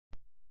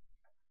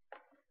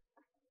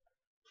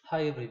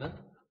Hi everyone,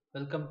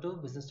 welcome to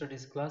Business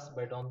Studies class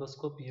by Don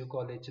Bosco PU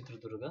College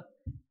Chitradurga.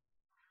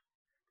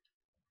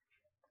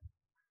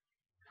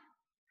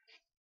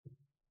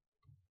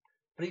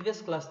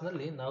 Previous class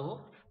nalli ನಾವು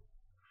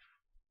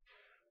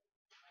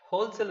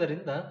wholesaler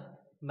ಇಂದ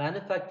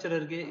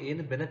manufacturer ಗೆ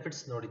ಏನು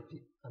benefits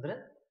ನೋಡಿದ್ವಿ. ಅಂದ್ರೆ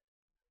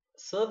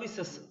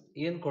services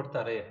ಏನು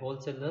ಕೊಡ್ತಾರೆ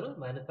ಹೋಲ್ಸೇಲರ್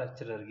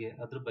ಮ್ಯಾನುಫ್ಯಾಕ್ಚರರ್ ಗೆ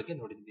ಅದ್ರ ಬಗ್ಗೆ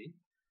ನೋಡಿದ್ವಿ.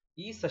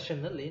 ಈ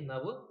ಸೆಷನ್ ನಲ್ಲಿ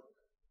ನಾವು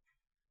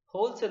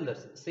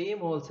ಹೋಲ್ಸೇಲರ್ಸ್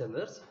ಸೇಮ್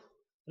ಹೋಲ್ಸೇಲರ್ಸ್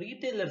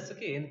ರಿಟೇಲರ್ಸ್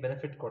ಗೆ ಏನು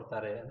ಬೆನಿಫಿಟ್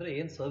ಕೊಡ್ತಾರೆ ಅಂದ್ರೆ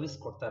ಏನು ಸರ್ವಿಸ್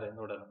ಕೊಡ್ತಾರೆ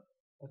ನೋಡೋಣ.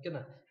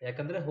 ಓಕೆನಾ?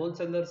 ಯಾಕಂದ್ರೆ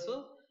ಹೋಲ್ಸೇಲರ್ಸ್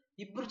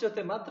ಇಬ್ಬರ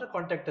ಜೊತೆ ಮಾತ್ರ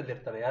ಕಾಂಟ್ಯಾಕ್ಟ್ ಅಲ್ಲಿ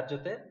ಇರ್ತಾರೆ. ಯಾರ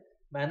ಜೊತೆ?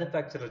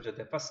 ಮ್ಯಾನುಫ್ಯಾಕ್ಚರರ್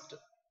ಜೊತೆ first.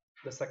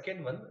 The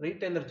second one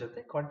retailer ಜೊತೆ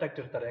ಕಾಂಟ್ಯಾಕ್ಟ್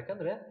ಇರ್ತಾರೆ.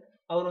 ಯಾಕಂದ್ರೆ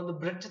ಅವರೊಂದು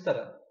ಬ್ರಿಡ್ಜ್ ತರ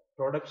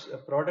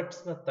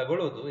ಪ್ರಾಡಕ್ಟ್ಸ್ ನ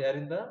ತಗೊಳ್ಳೋದು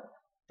ಯಾರಿಂದ?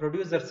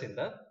 ಪ್ರೊಡ್ಯೂಸರ್ಸ್ ಇಂದ,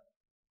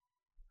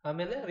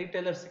 ಆಮೇಲೆ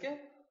ರಿಟೇಲರ್ಸ್ ಗೆ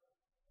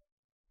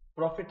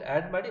ಪ್ರಾಫಿಟ್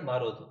ಆಡ್ ಮಾಡಿ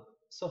ಮಾರೋದು.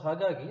 ಸೊ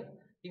ಹಾಗಾಗಿ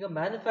ಈಗ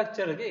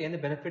ಮ್ಯಾನುಫ್ಯಾಕ್ಚರರ್ ಗೆ ಏನು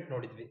ಬೆನಿಫಿಟ್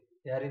ನೋಡಿದ್ವಿ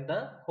ಯಾರಿಂದ?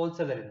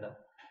 ಹೋಲ್ಸೇಲರ್ ಇಂದ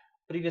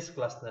ಪ್ರೀವಿಯಸ್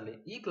ಕ್ಲಾಸ್ ನಲ್ಲಿ.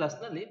 ಈ ಕ್ಲಾಸ್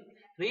ನಲ್ಲಿ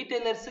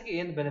ರಿಟೇಲರ್ಸ್ ಗೆ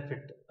ಏನು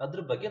ಬೆನಿಫಿಟ್ ಅದ್ರ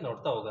ಬಗ್ಗೆ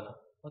ನೋಡ್ತಾ ಹೋಗೋಣ.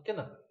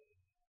 ಓಕೆನಾ?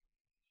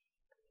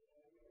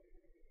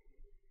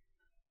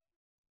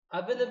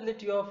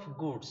 ಅವೈಲಬಿಲಿಟಿ ಆಫ್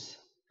ಗೂಡ್ಸ್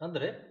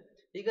ಅಂದ್ರೆ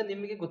ಈಗ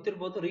ನಿಮಗೆ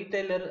ಗೊತ್ತಿರಬಹುದು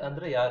ರಿಟೇಲರ್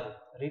ಅಂದ್ರೆ ಯಾರು?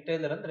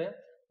 ರಿಟೇಲರ್ ಅಂದ್ರೆ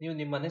ನೀವು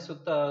ನಿಮ್ಮ ಮನೆ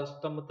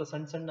ಸುತ್ತಮುತ್ತ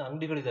ಸಣ್ಣ ಸಣ್ಣ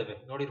ಅಂಗಡಿಗಳಿದಾವೆ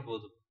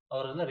ನೋಡಿರ್ಬೋದು,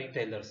 ಅವರೆಲ್ಲ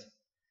ರಿಟೇಲರ್ಸ್.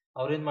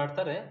 ಅವ್ರೇನ್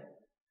ಮಾಡ್ತಾರೆ?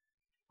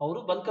 ಅವರು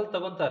ಬಲ್ಕಲ್ಲಿ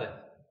ತಗೊಂತಾರೆ.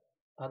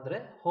 ಅಂದ್ರೆ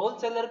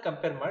ಹೋಲ್ಸೇಲರ್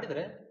ಕಂಪೇರ್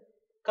ಮಾಡಿದ್ರೆ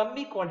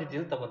ಕಮ್ಮಿ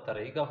ಕ್ವಾಂಟಿಟಿಯಲ್ಲಿ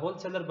ತಗೊಂತಾರೆ. ಈಗ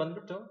ಹೋಲ್ಸೇಲರ್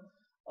ಬಂದ್ಬಿಟ್ಟು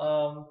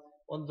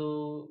ಒಂದು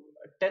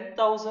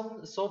 10,000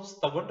 ಸೋಪ್ಸ್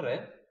ತಗೊಂಡ್ರೆ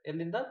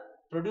ಎಲ್ಲಿಂದ?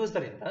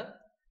 ಪ್ರೊಡ್ಯೂಸರ್ ಇಂದ.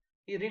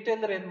 ಈ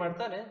ರಿಟೇಲರ್ ಏನ್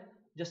ಮಾಡ್ತಾನೆ?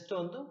 ಜಸ್ಟ್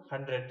ಒಂದು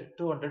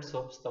 100-200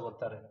 ಸೋಪ್ಸ್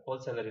ತಗೊಂತಾರೆ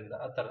ಹೋಲ್ಸೇಲರ್ ಇಂದ.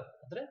 ಆತರ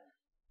ಅಂದ್ರೆ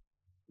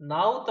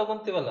ನಾವು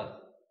ತಗೊಂತೀವಲ್ಲ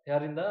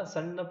ಯಾರಿಂದ?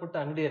 ಸಣ್ಣ ಪುಟ್ಟ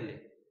ಅಂಗಡಿಯಲ್ಲಿ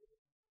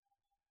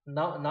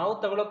ನಾವು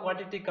ತಗೊಳ್ಳೋ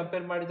ಕ್ವಾಂಟಿಟಿ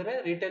ಕಂಪೇರ್ ಮಾಡಿದ್ರೆ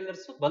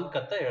ರಿಟೇಲರ್ಸ್ ಬಲ್ಕ್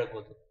ಅಂತ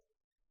ಹೇಳ್ಬೋದು,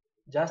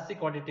 ಜಾಸ್ತಿ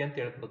ಕ್ವಾಂಟಿಟಿ ಅಂತ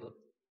ಹೇಳ್ಬೋದು.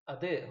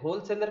 ಅದೇ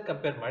ಹೋಲ್ಸೇಲರ್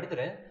ಕಂಪೇರ್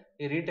ಮಾಡಿದ್ರೆ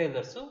ಈ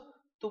ರಿಟೇಲರ್ಸ್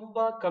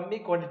ತುಂಬಾ ಕಮ್ಮಿ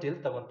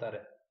ಕ್ವಾಂಟಿಟಿಯಲ್ಲಿ ತಗೊಂತಾರೆ.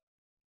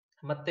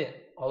 ಮತ್ತೆ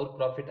ಅವ್ರ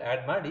ಪ್ರಾಫಿಟ್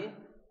ಆಡ್ ಮಾಡಿ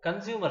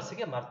ಕನ್ಸ್ಯೂಮರ್ಸ್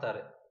ಗೆ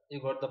ಮಾರ್ತಾರೆ. You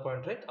got the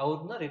point right?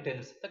 ಅವ್ರನ್ನ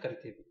ರಿಟೇಲರ್ಸ್ ಅಂತ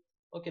ಕರಿತೀವಿ.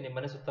 ಓಕೆ, ನಿಮ್ಮ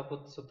ಮನೆ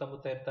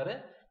ಸುತ್ತಮುತ್ತ ಇರ್ತಾರೆ.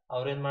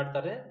 ಅವ್ರೇನ್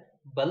ಮಾಡ್ತಾರೆ?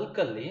 ಬಲ್ಕ್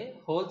ಅಲ್ಲಿ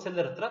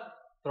ಹೋಲ್ಸೇಲರ್ ಹತ್ರ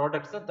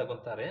ಪ್ರಾಡಕ್ಟ್ಸ್ ನ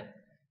ತಗೊಂತಾರೆ.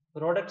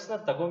 ಪ್ರಾಡಕ್ಟ್ಸ್ ನ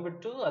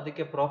ತಗೊಂಡ್ಬಿಟ್ಟು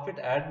ಅದಕ್ಕೆ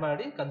ಪ್ರಾಫಿಟ್ ಆಡ್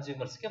ಮಾಡಿ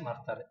ಕನ್ಸ್ಯೂಮರ್ಸ್ ಗೆ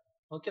ಮಾರ್ತಾರೆ.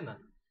 ಓಕೆನಾ?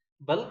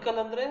 ಬಲ್ಕ್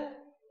ಅಲ್ಲಿ ಅಂದ್ರೆ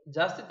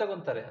ಜಾಸ್ತಿ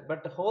ತಗೊಂತಾರೆ,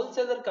 ಬಟ್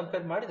ಹೋಲ್ಸೇಲರ್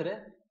ಕಂಪೇರ್ ಮಾಡಿದ್ರೆ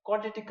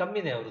ಕ್ವಾಂಟಿಟಿ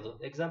ಕಮ್ಮಿನೇ ಅವ್ರದ್ದು.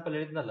 ಎಕ್ಸಾಂಪಲ್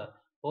ಹೇಳಿದ್ನಲ್ಲ,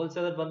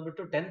 ಹೋಲ್ಸೇಲರ್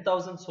ಬಂದ್ಬಿಟ್ಟು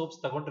 10,000 ಸೋಪ್ಸ್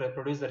ತಗೊಂಡ್ರೆ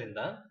ಪ್ರೊಡ್ಯೂಸರ್ ಇಂದ,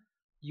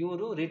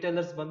 ಇವರು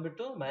ರಿಟೇಲರ್ಸ್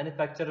ಬಂದ್ಬಿಟ್ಟು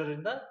ಮ್ಯಾನುಫ್ಯಾಕ್ಚರರ್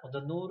ಇಂದ ಒಂದು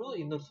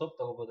 100-200 ಸೋಪ್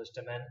ತಗೋಬಹುದು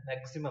ಅಷ್ಟೇ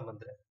ಮ್ಯಾಕ್ಸಿಮಮ್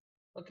ಅಂದ್ರೆ.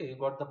 Okay, you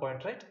got the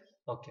point right?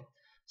 Okay,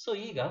 so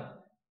ಈಗ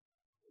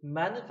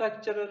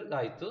ಮ್ಯಾನುಫ್ಯಾಕ್ಚರರ್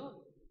ಆಯ್ತು.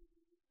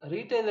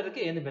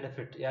 ರಿಟೇಲರ್ಗೆ ಏನು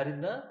ಬೆನಿಫಿಟ್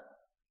ಯಾರಿಂದ?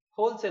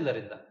 ಹೋಲ್ಸೇಲರ್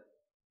ಇಂದ.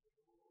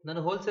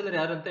 ನಾನು ಹೋಲ್ಸೇಲರ್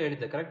ಯಾರು ಅಂತ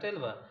ಹೇಳಿದ್ದೆ, ಕರೆಕ್ಟ್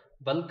ಅಲ್ವಾ?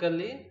 ಬಲ್ಕ್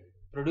ಅಲ್ಲಿ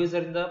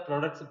ಪ್ರೊಡ್ಯೂಸರ್ ಇಂದ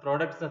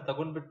ಪ್ರಾಡಕ್ಟ್ಸ್ ನ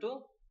ತಗೊಂಡ್ಬಿಟ್ಟು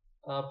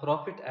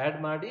ಪ್ರಾಫಿಟ್ ಆಡ್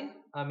ಮಾಡಿ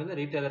ಆಮೇಲೆ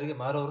ರಿಟೇಲರ್ಗೆ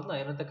ಮಾರೋರನ್ನ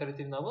ಏನಂತ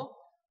ಕರಿತೀವಿ ನಾವು?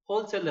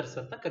 ಹೋಲ್ಸೇಲರ್ಸ್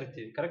ಅಂತ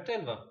ಕರಿತೀವಿ, ಕರೆಕ್ಟ್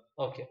ಅಲ್ವಾ?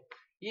 ಓಕೆ,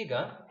 ಈಗ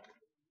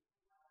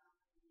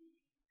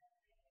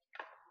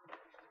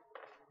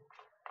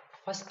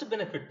ಫಸ್ಟ್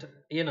ಬೆನಿಫಿಟ್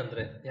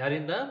ಏನಂದ್ರೆ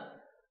ಯಾರಿಂದ?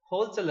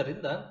 ಹೋಲ್ಸೇಲರ್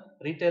ಇಂದ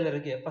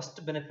ರಿಟೇಲರ್ಗೆ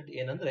ಫಸ್ಟ್ ಬೆನಿಫಿಟ್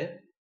ಏನಂದ್ರೆ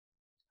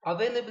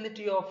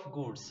availability of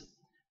goods.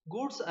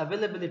 Goods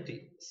availability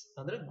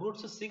ಅಂದ್ರೆ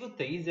ಗೂಡ್ಸ್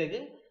ಸಿಗುತ್ತೆ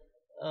ಈಸಿಯಾಗಿ,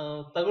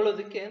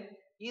 ತಗೊಳ್ಳೋದಕ್ಕೆ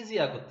ಈಸಿ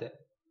ಆಗುತ್ತೆ.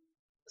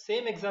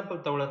 ಸೇಮ್ ಎಕ್ಸಾಂಪಲ್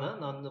ತಗೊಳ್ಳೋಣ.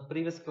 ನಾನು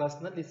ಪ್ರೀವಿಯಸ್ ಕ್ಲಾಸ್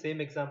ನಲ್ಲಿ ಸೇಮ್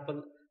ಎಕ್ಸಾಂಪಲ್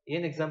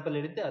ಏನ್ ಎಕ್ಸಾಂಪಲ್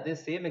ಹೇಳಿದ್ದೆ ಅದೇ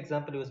ಸೇಮ್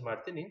ಎಕ್ಸಾಂಪಲ್ ಯೂಸ್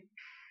ಮಾಡ್ತೀನಿ.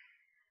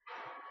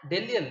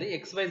 ಡೆಲ್ಲಿಯಲ್ಲಿ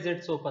XYZ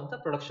ಸೋಪ್ ಅಂತ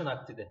ಪ್ರೊಡಕ್ಷನ್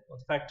ಆಗ್ತಿದೆ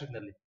ಒಂದು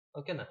ಫ್ಯಾಕ್ಟ್ರಿನಲ್ಲಿ.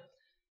 ಓಕೆನಾ?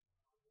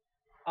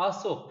 ಆ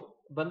ಸೋಪ್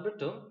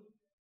ಬಂದ್ಬಿಟ್ಟು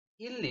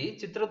ಇಲ್ಲಿ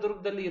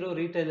ಚಿತ್ರದುರ್ಗದಲ್ಲಿ ಇರೋ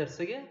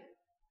ರಿಟೇಲರ್ಸ್ಗೆ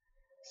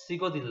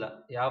ಸಿಗೋದಿಲ್ಲ.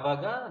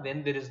 ಯಾವಾಗ?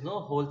 When there is no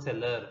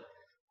wholesaler.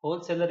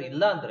 Wholesaler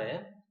ಇಲ್ಲ ಅಂದ್ರೆ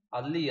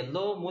ಅಲ್ಲಿ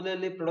ಎಲ್ಲೋ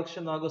ಮೂಲೆಯಲ್ಲಿ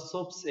ಪ್ರೊಡಕ್ಷನ್ ಆಗೋ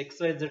ಸೋಪ್ಸ್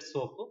XYZ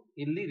ಸೋಪ್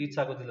ಇಲ್ಲಿ ರೀಚ್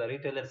ಆಗೋದಿಲ್ಲ,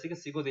 ರಿಟೇಲರ್ಸ್ಗೆ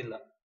ಸಿಗೋದಿಲ್ಲ,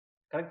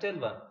 ಕರೆಕ್ಟ್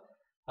ಅಲ್ವಾ?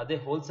 ಅದೇ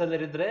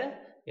ಹೋಲ್ಸೇಲರ್ ಇದ್ರೆ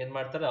ಏನ್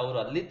ಮಾಡ್ತಾರೆ? ಅವರು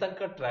ಅಲ್ಲಿ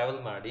ತನಕ ಟ್ರಾವೆಲ್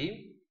ಮಾಡಿ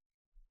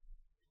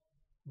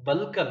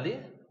ಬಲ್ಕ್ ಅಲ್ಲಿ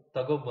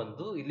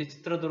ತಗೊಬಂದು ಇಲ್ಲಿ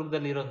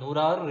ಚಿತ್ರದುರ್ಗದಲ್ಲಿ ಇರೋ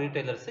 100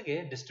 ರಿಟೇಲರ್ಸ್ಗೆ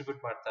ಡಿಸ್ಟ್ರಿಬ್ಯೂಟ್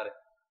ಮಾಡ್ತಾರೆ.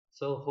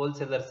 ಸೊ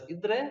ಹೋಲ್ಸೇಲರ್ಸ್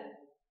ಇದ್ರೆ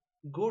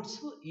ಗೂಡ್ಸ್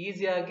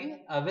ಈಸಿಯಾಗಿ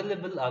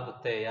ಅವೈಲೇಬಲ್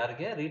ಆಗುತ್ತೆ.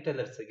 ಯಾರಿಗೆ?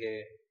 ರಿಟೇಲರ್ಸ್ಗೆ.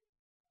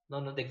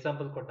 ನಾನೊಂದು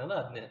ಎಕ್ಸಾಂಪಲ್ ಕೊಟ್ಟನಲ್ಲ,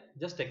 ಅದನ್ನೇ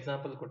ಜಸ್ಟ್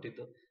ಎಕ್ಸಾಂಪಲ್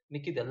ಕೊಟ್ಟಿದ್ದು.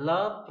 ಮಿಕ್ಕಿದ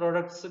ಎಲ್ಲಾ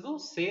ಪ್ರಾಡಕ್ಟ್ಸ್ಗೂ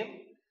ಸೇಮ್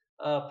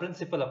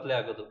ಪ್ರಿನ್ಸಿಪಲ್ ಅಪ್ಲೈ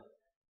ಆಗೋದು.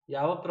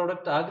 ಯಾವ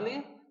ಪ್ರಾಡಕ್ಟ್ ಆಗ್ಲಿ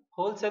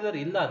ಹೋಲ್ಸೇಲರ್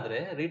ಇಲ್ಲ ಅಂದ್ರೆ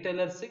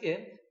ರಿಟೇಲರ್ಸ್ಗೆ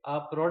ಆ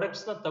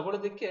ಪ್ರಾಡಕ್ಟ್ಸ್ ನ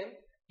ತಗೊಳ್ಳೋದಕ್ಕೆ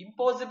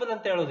ಇಂಪಾಸಿಬಲ್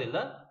ಅಂತ ಹೇಳೋದಿಲ್ಲ.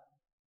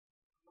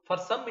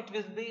 For some it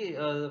will be,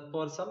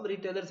 for some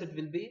retailers it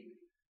will be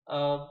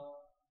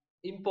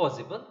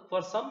impossible,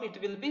 for some it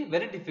will be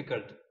very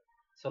difficult.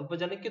 ಸ್ವಲ್ಪ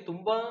ಜನಕ್ಕೆ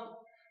ತುಂಬಾ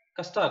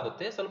ಕಷ್ಟ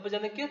ಆಗುತ್ತೆ, ಸ್ವಲ್ಪ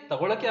ಜನಕ್ಕೆ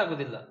ತಗೊಳಕ್ಕೆ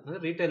ಆಗೋದಿಲ್ಲ. ಅಂದ್ರೆ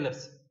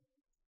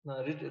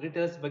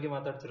ರಿಟೇಲರ್ಸ್ ಬಗ್ಗೆ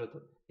ಮಾತಾಡ್ತಿರೋದು.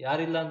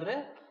 ಯಾರಿಲ್ಲ ಅಂದ್ರೆ?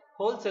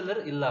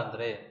 ಹೋಲ್ಸೇಲರ್ ಇಲ್ಲ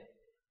ಅಂದ್ರೆ.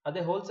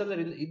 ಅದೇ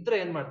ಹೋಲ್ಸೇಲರ್ ಇದ್ರೆ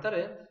ಏನ್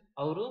ಮಾಡ್ತಾರೆ?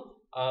 ಅವರು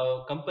ಆ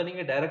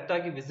ಕಂಪನಿಗೆ ಡೈರೆಕ್ಟ್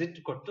ಆಗಿ ವಿಸಿಟ್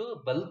ಕೊಟ್ಟು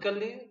ಬಲ್ಕ್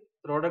ಅಲ್ಲಿ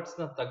ಪ್ರಾಡಕ್ಟ್ಸ್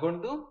ನ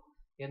ತಗೊಂಡು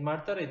ಏನ್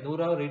ಮಾಡ್ತಾರೆ?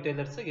 100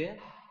 ರಿಟೇಲರ್ಸ್ಗೆ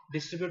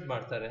ಡಿಸ್ಟ್ರಿಬ್ಯೂಟ್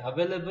ಮಾಡ್ತಾರೆ.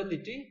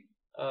 ಅವೈಲಬಿಲಿಟಿ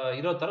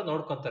ಇರೋ ತರ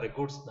ನೋಡ್ಕೊಂತಾರೆ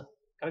ಗೂಡ್ಸ್ ನ,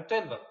 ಕರೆಕ್ಟ್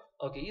ಅಲ್ವಾ?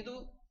 ಓಕೆ, ಇದು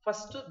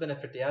ಫಸ್ಟ್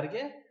ಬೆನಿಫಿಟ್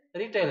ಯಾರಿಗೆ?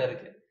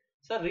 ರಿಟೈಲರ್ಗೆ.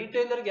 ಸರ್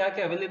ರಿಟೈಲರ್ಗೆ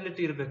ಯಾಕೆ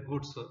ಅವೈಲೇಬಿಲಿಟಿ ಇರಬೇಕು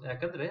ಗೂಡ್ಸ್?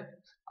 ಯಾಕಂದ್ರೆ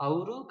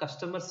ಅವರು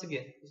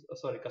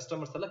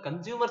ಕಸ್ಟಮರ್ಸ್ ಅಲ್ಲ,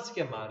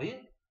 ಕನ್ಸ್ಯೂಮರ್ಸ್ಗೆ ಮಾರಿ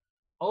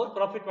ಅವ್ರು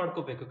ಪ್ರಾಫಿಟ್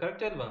ಮಾಡ್ಕೋಬೇಕು.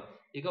 ಕರೆಕ್ಟ್ ಅಲ್ವಾ?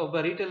 ಈಗ ಒಬ್ಬ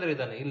ರಿಟೈಲರ್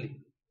ಇದ್ದಾನೆ, ಇಲ್ಲಿ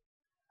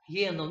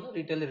ಎ ಅನ್ನೋನು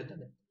ರಿಟೈಲರ್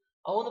ಇದ್ದಾನೆ,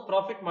 ಅವನು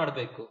ಪ್ರಾಫಿಟ್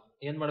ಮಾಡಬೇಕು.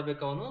 ಏನ್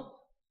ಮಾಡ್ಬೇಕು? ಅವನು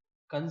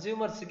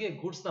ಕನ್ಸ್ಯೂಮರ್ಸ್ಗೆ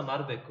ಗೂಡ್ಸ್ ನ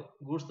ಮಾರ್ಬೇಕು.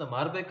 ಗೂಡ್ಸ್ ನ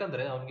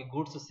ಮಾರ್ಬೇಕಂದ್ರೆ ಅವನಿಗೆ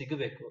ಗೂಡ್ಸ್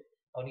ಸಿಗಬೇಕು.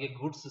 ಅವನಿಗೆ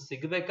ಗೂಡ್ಸ್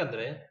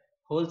ಸಿಗಬೇಕಂದ್ರೆ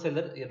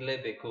ಹೋಲ್ಸೇಲರ್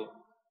ಇರಲೇಬೇಕು.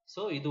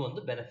 ಸೊ ಇದು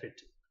ಒಂದು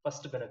ಬೆನಿಫಿಟ್,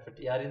 ಫಸ್ಟ್ ಬೆನಿಫಿಟ್.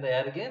 ಯಾರಿಂದ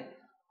ಯಾರಿಗೆ?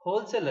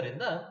 ಹೋಲ್ಸೇಲರ್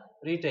ಇಂದ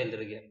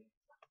ರಿಟೈಲರ್ಗೆ.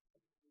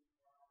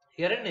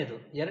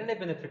 ಎರಡನೇ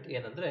ಬೆನಿಫಿಟ್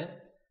ಏನಂದ್ರೆ,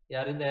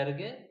 ಯಾರಿಂದ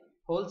ಯಾರಿಗೆ?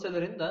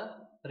 ಹೋಲ್ಸೇಲರ್ ಇಂದ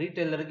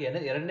ರಿಟೈಲರ್ಗೆ.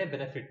 ಎರಡನೇ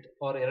ಬೆನಿಫಿಟ್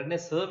ಅವ್ರ ಎರಡನೇ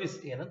ಸರ್ವಿಸ್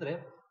ಏನಂದ್ರೆ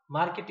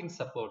ಮಾರ್ಕೆಟಿಂಗ್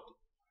ಸಪೋರ್ಟ್.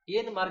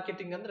 ಏನು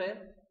ಮಾರ್ಕೆಟಿಂಗ್ ಅಂದ್ರೆ,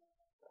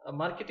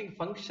 ಮಾರ್ಕೆಟಿಂಗ್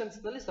ಫಂಕ್ಷನ್ಸ್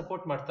ನಲ್ಲಿ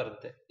ಸಪೋರ್ಟ್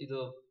ಮಾಡ್ತಾರಂತೆ. ಇದು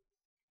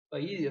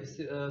ಈ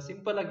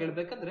ಸಿಂಪಲ್ ಆಗಿ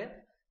ಹೇಳ್ಬೇಕಂದ್ರೆ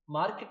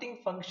ಮಾರ್ಕೆಟಿಂಗ್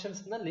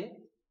ಫಂಕ್ಷನ್ಸ್ ನಲ್ಲಿ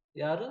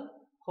ಯಾರು?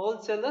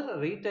 ಹೋಲ್ಸೇಲರ್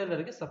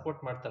ರಿಟೈಲರ್ಗೆ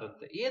ಸಪೋರ್ಟ್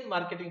ಮಾಡ್ತಾರಂತೆ. ಏನ್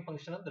ಮಾರ್ಕೆಟಿಂಗ್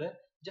ಫಂಕ್ಷನ್ ಅಂದ್ರೆ,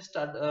 ಜಸ್ಟ್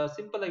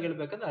ಸಿಂಪಲ್ ಆಗಿ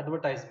ಹೇಳ್ಬೇಕಂದ್ರೆ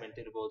ಅಡ್ವರ್ಟೈಸ್ಮೆಂಟ್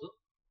ಇರ್ಬೋದು,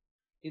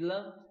 ಇಲ್ಲ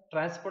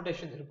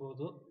ಟ್ರಾನ್ಸ್ಪೋರ್ಟೇಶನ್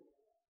ಇರ್ಬೋದು,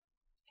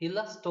 ಇಲ್ಲ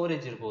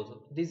ಸ್ಟೋರೇಜ್ ಇರ್ಬೋದು.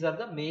 These are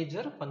the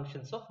major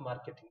functions of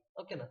marketing.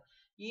 ಓಕೆನಾ?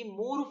 ಈ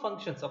ಮೂರು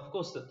ಫಂಕ್ಷನ್ಸ್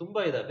ಅಫ್ಕೋರ್ಸ್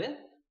ತುಂಬಾ ಇದಾವೆ,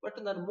 ಬಟ್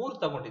ನಾನು 3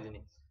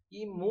 ತಗೊಂಡಿದ್ದೀನಿ.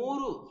 ಈ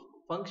 3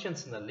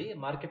 ಫಂಕ್ಷನ್ಸ್ ನಲ್ಲಿ,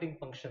 ಮಾರ್ಕೆಟಿಂಗ್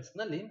ಫಂಕ್ಷನ್ಸ್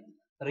ನಲ್ಲಿ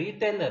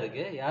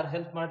ರಿಟೈಲರ್ಗೆ ಯಾರು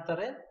ಹೆಲ್ಪ್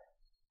ಮಾಡ್ತಾರೆ?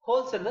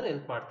 ಹೋಲ್ಸೇಲರ್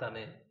ಹೆಲ್ಪ್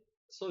ಮಾಡ್ತಾನೆ.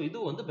 ಸೊ ಇದು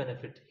ಒಂದು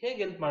ಬೆನಿಫಿಟ್. ಹೇಗೆ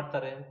ಹೆಲ್ಪ್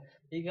ಮಾಡ್ತಾರೆ?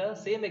 ಈಗ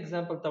ಸೇಮ್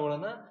ಎಕ್ಸಾಂಪಲ್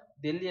ತಗೊಳ್ಳೋಣ.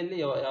 ಡೆಲ್ಲಿಯಲ್ಲಿ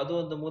ಯಾವುದೋ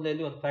ಒಂದು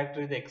ಮೂಲೆಯಲ್ಲಿ ಒಂದು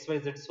ಫ್ಯಾಕ್ಟರಿ ಇದೆ,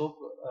 XYZ ಸೋಪ್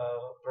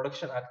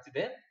ಪ್ರೊಡಕ್ಷನ್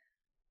ಆಗ್ತಿದೆ.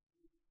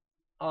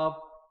 ಆ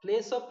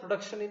ಪ್ಲೇಸ್ ಆಫ್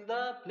ಪ್ರೊಡಕ್ಷನ್ ಇಂದ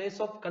ಪ್ಲೇಸ್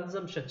ಆಫ್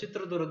ಕನ್ಸಂಪ್ಷನ್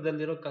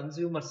ಚಿತ್ರದುರ್ಗದಲ್ಲಿರೋ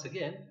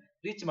ಕನ್ಸ್ಯೂಮರ್ಸ್ಗೆ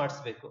ರೀಚ್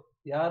ಮಾಡಿಸ್ಬೇಕು.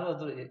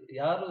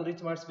 ಯಾರು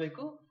ರೀಚ್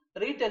ಮಾಡಿಸ್ಬೇಕು?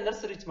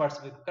 ರಿಟೈಲರ್ಸ್ ರೀಚ್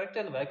ಮಾಡಿಸ್ಬೇಕು. ಕರೆಕ್ಟ್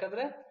ಅಲ್ವಾ?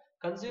 ಯಾಕಂದ್ರೆ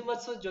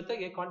ಕನ್ಸ್ಯೂಮರ್ಸ್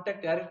ಜೊತೆಗೆ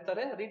ಕಾಂಟ್ಯಾಕ್ಟ್ ಯಾರು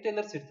ಇರ್ತಾರೆ?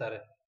 ರಿಟೈಲರ್ಸ್ ಇರ್ತಾರೆ.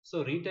 ಸೊ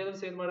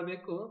ರಿಟೈಲರ್ಸ್ ಏನ್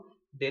ಮಾಡಬೇಕು?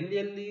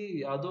 ಡೆಲ್ಲಿಯಲ್ಲಿ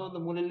ಯಾವುದೋ ಒಂದು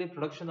ಮೂಲೆಯಲ್ಲಿ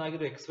ಪ್ರೊಡಕ್ಷನ್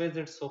ಆಗಿರೋ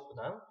XYZ ಸೋಪ್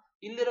ನ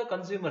ಇಲ್ಲಿರೋ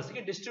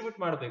ಕನ್ಸ್ಯೂಮರ್ಸ್ಗೆ ಡಿಸ್ಟ್ರಿಬ್ಯೂಟ್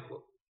ಮಾಡಬೇಕು.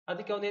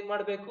 ಅದಕ್ಕೆ ಅವ್ನು ಏನ್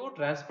ಮಾಡಬೇಕು?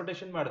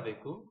 ಟ್ರಾನ್ಸ್ಪೋರ್ಟೇಶನ್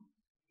ಮಾಡಬೇಕು,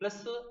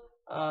 ಪ್ಲಸ್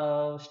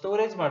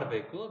ಸ್ಟೋರೇಜ್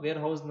ಮಾಡಬೇಕು ವೇರ್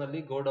ಹೌಸ್ ನಲ್ಲಿ,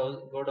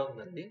 ಗೋಡೌನ್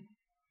ನಲ್ಲಿ,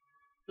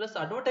 ಪ್ಲಸ್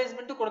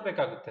ಅಡ್ವರ್ಟೈಸ್ಮೆಂಟ್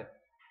ಕೊಡ್ಬೇಕಾಗುತ್ತೆ.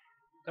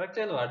 ಕರೆಕ್ಟ್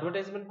ಅಲ್ವಾ?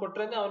 ಅಡ್ವರ್ಟೈಸ್ಮೆಂಟ್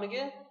ಕೊಟ್ರೇನೆ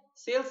ಅವನಿಗೆ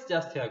ಸೇಲ್ಸ್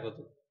ಜಾಸ್ತಿ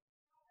ಆಗೋದು.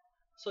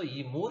 ಸೊ ಈ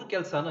 3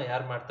 ಕೆಲಸನ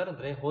ಯಾರು ಮಾಡ್ತಾರೆ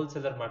ಅಂದ್ರೆ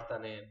ಹೋಲ್ಸೇಲರ್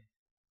ಮಾಡ್ತಾನೆ.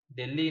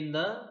 ಡೆಲ್ಲಿಯಿಂದ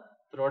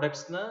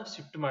ಪ್ರಾಡಕ್ಟ್ಸ್ ನ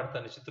ಶಿಫ್ಟ್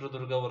ಮಾಡ್ತಾನೆ,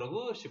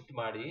 ಚಿತ್ರದುರ್ಗವರೆಗೂ ಶಿಫ್ಟ್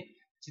ಮಾಡಿ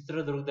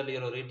ಚಿತ್ರದುರ್ಗದಲ್ಲಿ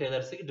ಇರೋ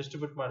ರಿಟೈಲರ್ಸ್ ಗೆ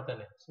ಡಿಸ್ಟ್ರಿಬ್ಯೂಟ್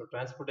ಮಾಡ್ತಾನೆ. ಸೊ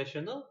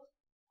ಟ್ರಾನ್ಸ್ಪೋರ್ಟೇಶನ್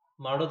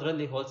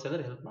ಮಾಡೋದ್ರಲ್ಲಿ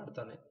ಹೋಲ್ಸೇಲರ್ ಹೆಲ್ಪ್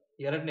ಮಾಡ್ತಾನೆ.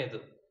 ಎರಡನೇದು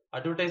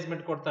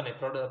ಅಡ್ವರ್ಟೈಸ್ಮೆಂಟ್ ಕೊಡ್ತಾನೆ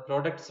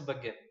ಪ್ರಾಡಕ್ಟ್ಸ್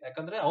ಬಗ್ಗೆ.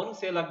 ಯಾಕಂದ್ರೆ ಅವನಿಗೆ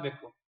ಸೇಲ್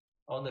ಆಗ್ಬೇಕು.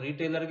 ಅವನು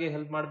ರಿಟೈಲರ್ಗೆ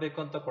ಹೆಲ್ಪ್ ಮಾಡ್ಬೇಕು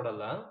ಅಂತ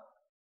ಕೊಡಲ್ಲ,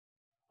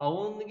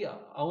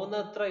 ಅವನ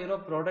ಹತ್ರ ಇರೋ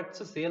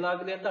ಪ್ರಾಡಕ್ಟ್ಸ್ ಸೇಲ್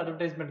ಆಗ್ಲಿ ಅಂತ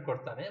ಅಡ್ವರ್ಟೈಸ್ಮೆಂಟ್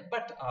ಕೊಡ್ತಾನೆ.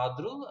 ಬಟ್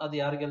ಆದ್ರೂ ಅದು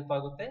ಯಾರಿಗೆ ಹೆಲ್ಪ್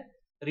ಆಗುತ್ತೆ?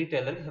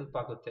 ರಿಟೈಲರ್ಗೆ ಹೆಲ್ಪ್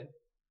ಆಗುತ್ತೆ.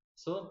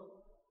 ಸೊ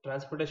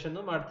ಟ್ರಾನ್ಸ್ಪೋರ್ಟೇಶನ್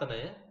ಮಾಡ್ತಾನೆ,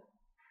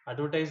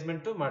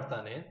 ಅಡ್ವರ್ಟೈಸ್ಮೆಂಟ್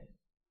ಮಾಡ್ತಾನೆ,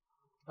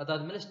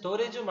 ಅದಾದ್ಮೇಲೆ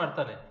ಸ್ಟೋರೇಜು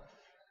ಮಾಡ್ತಾನೆ.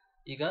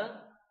 ಈಗ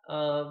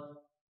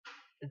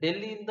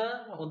ಡೆಲ್ಲಿಯಿಂದ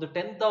ಒಂದು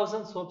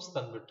 10,000 ಸೋಪ್ಸ್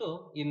ತಂದ್ಬಿಟ್ಟು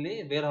ಇಲ್ಲಿ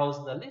ವೇರ್ ಹೌಸ್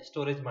ನಲ್ಲಿ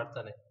ಸ್ಟೋರೇಜ್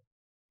ಮಾಡ್ತಾನೆ.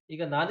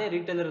 ಈಗ ನಾನೇ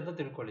ರಿಟೈಲರ್ ಅಂತ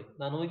ತಿಳ್ಕೊಳ್ಳಿ,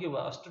 ನಾನು ಹೋಗಿ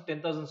ಅಷ್ಟು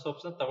 10,000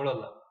 ಸೋಪ್ಸ್ ನ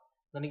ತಗೊಳ್ಳಲ್ಲ.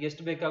 ನನಗೆ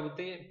ಎಷ್ಟು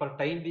ಬೇಕಾಗುತ್ತೆ? ಪರ್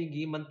ಟೈಮ್ ಬೀಗ್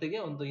ಈ ಮಂತ್ ಗೆ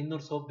ಒಂದು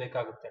 200 ಸೋಪ್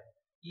ಬೇಕಾಗುತ್ತೆ.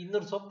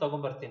 200 ಸೋಪ್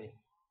ತಗೊಂಡ್ಬರ್ತೀನಿ.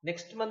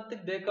 ನೆಕ್ಸ್ಟ್ ಮಂತ್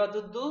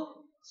ಬೇಕಾದದ್ದು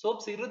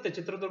ಸೋಪ್ಸ್ ಇರುತ್ತೆ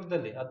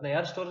ಚಿತ್ರದುರ್ಗದಲ್ಲಿ, ಅದನ್ನ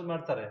ಯಾರು ಸ್ಟೋರೇಜ್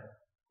ಮಾಡ್ತಾರೆ?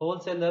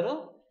 ಹೋಲ್ಸೇಲರ್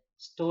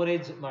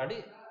ಸ್ಟೋರೇಜ್ ಮಾಡಿ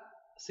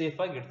ಸೇಫ್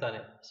ಆಗಿ ಇಡ್ತಾನೆ.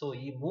 ಸೊ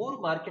ಈ 3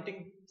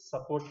 ಮಾರ್ಕೆಟಿಂಗ್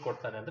ಸಪೋರ್ಟ್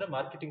ಕೊಡ್ತಾನೆ. ಅಂದ್ರೆ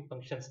ಮಾರ್ಕೆಟಿಂಗ್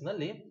ಫಂಕ್ಷನ್ಸ್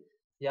ನಲ್ಲಿ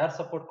ಯಾರು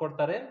ಸಪೋರ್ಟ್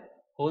ಕೊಡ್ತಾರೆ?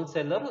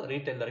 ಹೋಲ್ಸೇಲರ್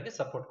ರಿಟೈಲರ್ಗೆ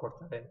ಸಪೋರ್ಟ್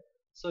ಕೊಡ್ತಾರೆ.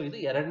 ಸೊ ಇದು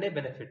ಎರಡನೇ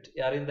ಬೆನಿಫಿಟ್.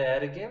 ಯಾರಿಂದ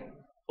ಯಾರಿಗೆ?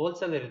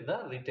 ಹೋಲ್ಸೇಲರ್ ಇಂದ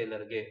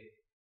ರಿಟೈಲರ್ಗೆ.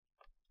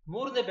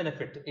 ಮೂರನೇ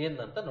ಬೆನಿಫಿಟ್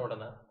ಏನಂತ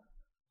ನೋಡೋಣ.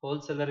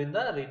 ಹೋಲ್ಸೇಲರ್ ಇಂದ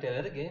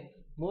ರಿಟೈಲರ್ಗೆ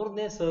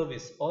ಮೂರನೇ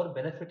ಸರ್ವಿಸ್ ಆರ್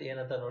ಬೆನಿಫಿಟ್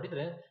ಏನಂತ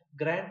ನೋಡಿದ್ರೆ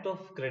ಗ್ರಾಂಟ್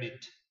ಆಫ್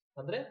ಕ್ರೆಡಿಟ್,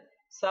 ಅಂದ್ರೆ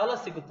ಸಾಲ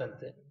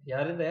ಸಿಗುತ್ತಂತೆ.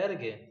 ಯಾರಿಂದ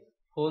ಯಾರಿಗೆ?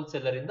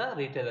 ಹೋಲ್ಸೇಲರ್ ಇಂದ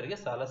ರಿಟೈಲರ್ಗೆ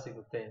ಸಾಲ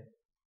ಸಿಗುತ್ತೆ.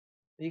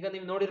 ಈಗ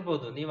ನೀವು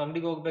ನೋಡಿರ್ಬೋದು, ನೀವು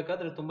ಅಂಗಡಿಗೆ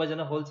ಹೋಗ್ಬೇಕಾದ್ರೆ ತುಂಬಾ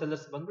ಜನ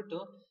ಹೋಲ್ಸೇಲರ್ಸ್ ಬಂದ್ಬಿಟ್ಟು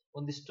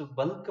ಒಂದಿಷ್ಟು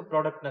ಬಲ್ಕ್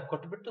ಪ್ರಾಡಕ್ಟ್ ನ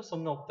ಕೊಟ್ಬಿಟ್ಟು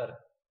ಸುಮ್ಮನೆ ಹೋಗ್ತಾರೆ,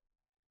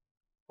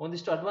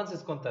 ಒಂದಿಷ್ಟು ಅಡ್ವಾನ್ಸ್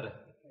ಇಸ್ಕೊಂತಾರೆ,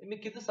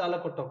 ಮಿಕ್ಕಿದ್ದು ಸಾಲ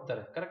ಕೊಟ್ಟು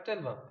ಹೋಗ್ತಾರೆ. ಕರೆಕ್ಟ್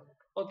ಅಲ್ವಾ?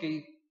 ಓಕೆ,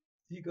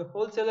 ಈಗ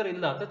ಹೋಲ್ಸೇಲರ್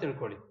ಇಲ್ಲ ಅಂತ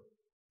ತಿಳ್ಕೊಳ್ಳಿ.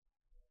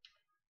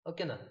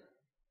 ಓಕೆನಾ?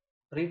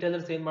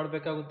 ರಿಟೈಲರ್ಸ್ ಏನ್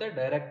ಮಾಡ್ಬೇಕಾಗುತ್ತೆ?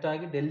 ಡೈರೆಕ್ಟ್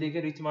ಆಗಿ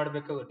ಡೆಲ್ಲಿಗೆ ರೀಚ್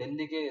ಮಾಡ್ಬೇಕಾಗುತ್ತೆ.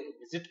 ಡೆಲ್ಲಿಗೆ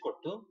ವಿಸಿಟ್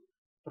ಕೊಟ್ಟು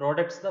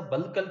ಪ್ರಾಡಕ್ಟ್ಸ್ ನ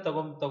ಬಲ್ಕ್ ಅಲ್ಲಿ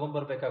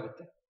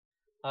ತಗೊಂಡ್ಬರ್ಬೇಕಾಗುತ್ತೆ.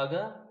 ಆಗ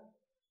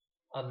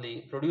ಅಲ್ಲಿ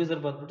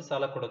ಪ್ರೊಡ್ಯೂಸರ್ ಬಂದ್ಬಿಟ್ಟು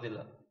ಸಾಲ ಕೊಡೋದಿಲ್ಲ.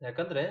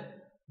 ಯಾಕಂದ್ರೆ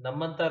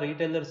ನಮ್ಮಂತ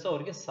ರಿಟೈಲರ್ಸ್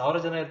ಅವ್ರಿಗೆ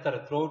 1000 ಜನ ಇರ್ತಾರೆ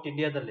ಥ್ರೂಔಟ್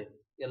ಇಂಡಿಯಾದಲ್ಲಿ.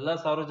 ಎಲ್ಲಾ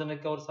 1000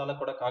 ಜನಕ್ಕೆ ಅವ್ರು ಸಾಲ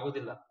ಕೊಡಕ್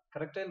ಆಗೋದಿಲ್ಲ.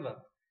 ಕರೆಕ್ಟ್ ಇಲ್ವಾ?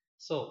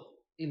 ಸೊ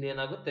ಇಲ್ಲಿ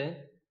ಏನಾಗುತ್ತೆ?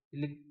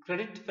 ಇಲ್ಲಿ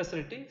ಕ್ರೆಡಿಟ್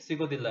ಫೆಸಿಲಿಟಿ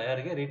ಸಿಗೋದಿಲ್ಲ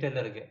ಯಾರಿಗೆ?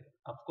 ರಿಟೈಲರ್ಗೆ.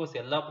 ಅಫ್ಕೋರ್ಸ್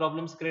ಎಲ್ಲಾ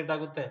ಪ್ರಾಬ್ಲಮ್ಸ್ ಕ್ರಿಯೇಟ್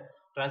ಆಗುತ್ತೆ.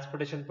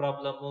 Transportation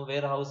problem,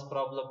 wear house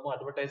problem,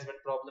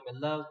 advertisement problem,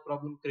 ಎಲ್ಲಾ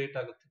ಪ್ರಾಬ್ಲಮ್ ಕ್ರಿಯೇಟ್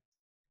ಆಗುತ್ತೆ.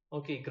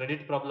 ಓಕೆ,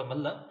 ಕ್ರೆಡಿಟ್ ಪ್ರಾಬ್ಲಮ್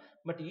ಅಲ್ಲ.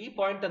 ಬಟ್ ಈ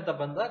ಪಾಯಿಂಟ್ ಅಂತ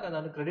ಬಂದಾಗ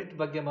ನಾನು ಕ್ರೆಡಿಟ್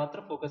ಬಗ್ಗೆ ಮಾತ್ರ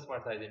ಫೋಕಸ್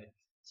ಮಾಡ್ತಾ ಇದ್ದೀನಿ.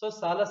 ಸೊ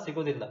ಸಾಲ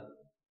ಸಿಗೋದಿಲ್ಲ,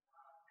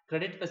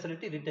 ಕ್ರೆಡಿಟ್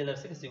ಫೆಸಿಲಿಟಿ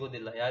ರಿಟೈಲರ್ಸ್ ಗೆ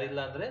ಸಿಗೋದಿಲ್ಲ. ಯಾರಿಲ್ಲ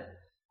ಅಂದ್ರೆ?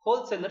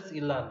 ಹೋಲ್ಸೇಲರ್ಸ್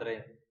ಇಲ್ಲ ಅಂದ್ರೆ.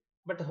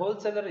 ಬಟ್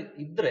ಹೋಲ್ಸೇಲರ್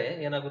ಇದ್ರೆ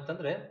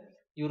ಏನಾಗುತ್ತಂದ್ರೆ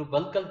ಇವರು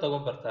ಬಲ್ಕ್ ಅಲ್ಲಿ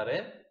ತಗೊಂಡ್ಬರ್ತಾರೆ,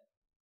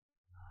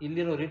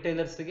 ಇಲ್ಲಿರೋ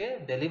ರಿಟೈಲರ್ಸ್ ಗೆ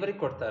ಡೆಲಿವರಿ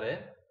ಕೊಡ್ತಾರೆ.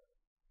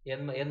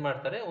 ಏನ್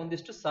ಮಾಡ್ತಾರೆ?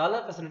 ಒಂದಿಷ್ಟು ಸಾಲ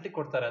ಫೆಸಿಲಿಟಿ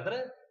ಕೊಡ್ತಾರೆ. ಅಂದ್ರೆ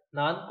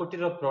ನಾನ್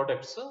ಕೊಟ್ಟಿರೋ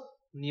ಪ್ರಾಡಕ್ಟ್ಸ್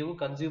ನೀವು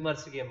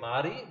ಕನ್ಸ್ಯೂಮರ್ಸ್ಗೆ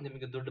ಮಾರಿ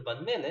ನಿಮಗೆ ದುಡ್ಡು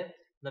ಬಂದ್ಮೇಲೆ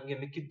ನಮಗೆ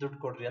ಮಿಕ್ಕಿದ ದುಡ್ಡು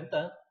ಕೊಡ್ರಿ ಅಂತ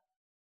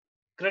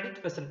ಕ್ರೆಡಿಟ್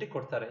ಫೆಸಿಲಿಟಿ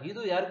ಕೊಡ್ತಾರೆ.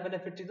 ಇದು ಯಾರಿಗೆ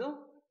ಬೆನಿಫಿಟ್? ಇದು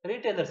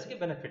ರಿಟೇಲರ್ಸ್ಗೆ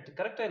ಬೆನಿಫಿಟ್.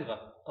 ಕರೆಕ್ಟ್ ಅಲ್ವಾ?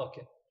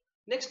 ಓಕೆ,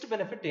 ನೆಕ್ಸ್ಟ್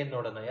ಬೆನಿಫಿಟ್ ಏನ್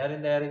ನೋಡೋಣ.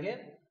 ಯಾರಿಂದ ಯಾರಿಗೆ?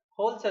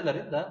 ಹೋಲ್ಸೇಲರ್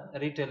ಇಂದ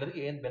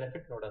ರಿಟೇಲರ್ಗೆ ಏನ್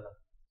ಬೆನಿಫಿಟ್ ನೋಡೋಣ.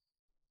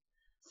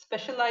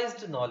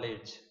 ಸ್ಪೆಷಲೈಸ್ಡ್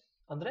ನಾಲೆಡ್ಜ್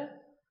ಅಂದ್ರೆ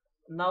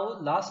ನಾವು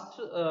ಲಾಸ್ಟ್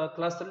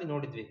ಕ್ಲಾಸ್ ಅಲ್ಲಿ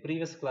ನೋಡಿದ್ವಿ,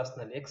 ಪ್ರೀವಿಯಸ್ ಕ್ಲಾಸ್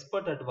ನಲ್ಲಿ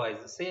ಎಕ್ಸ್ಪರ್ಟ್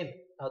ಅಡ್ವೈಸ್. ಸೇಮ್,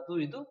 ಅದು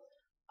ಇದು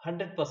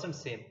 100%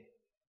 same.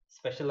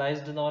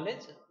 Specialised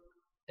knowledge,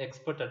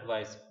 expert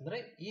advice ಅಂದ್ರೆ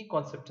ಈ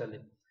ಕಾನ್ಸೆಪ್ಟ್ ಅಲ್ಲಿ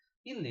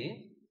ಇಲ್ಲಿ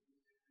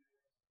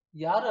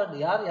ಯಾರು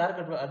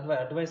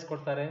ಅಡ್ವೈಸ್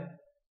ಕೊಡ್ತಾರೆ?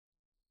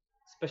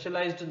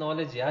 ಸ್ಪೆಷಲೈಸ್ಡ್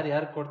ನಾಲೆಡ್ಜ್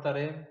ಯಾರು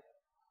ಕೊಡ್ತಾರೆ?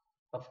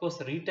 ಅಫ್ಕೋರ್ಸ್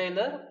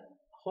ರಿಟೈಲರ್,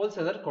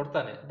 ಹೋಲ್ಸೇಲರ್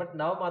ಕೊಡ್ತಾನೆ. ಬಟ್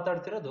ನಾವು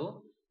ಮಾತಾಡ್ತಿರೋದು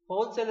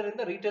ಹೋಲ್ಸೇಲರ್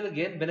ಇಂದ ರಿಟೇಲರ್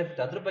ಏನ್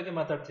ಬೆನಿಫಿಟ್ ಅದ್ರ ಬಗ್ಗೆ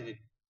ಮಾತಾಡ್ತಿದೀವಿ.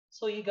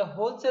 ಸೊ ಈಗ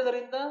ಹೋಲ್ಸೇಲರ್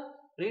ಇಂದ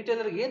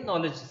ರಿಟೇಲರ್ ಏನ್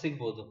ನಾಲೆಡ್ಜ್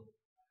ಸಿಗ್ಬೋದು?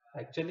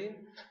 ಆಕ್ಚುಲಿ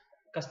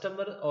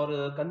ಕಸ್ಟಮರ್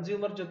ಅವ್ರ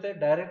ಕನ್ಸ್ಯೂಮರ್ ಜೊತೆ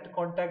ಡೈರೆಕ್ಟ್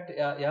ಕಾಂಟ್ಯಾಕ್ಟ್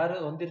ಯಾರು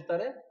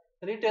ಹೊಂದಿರ್ತಾರೆ?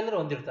 ರಿಟೇಲರ್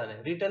ಹೊಂದಿರ್ತಾನೆ.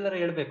 ರಿಟೇಲರ್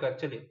ಹೇಳ್ಬೇಕು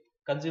ಆಕ್ಚುಲಿ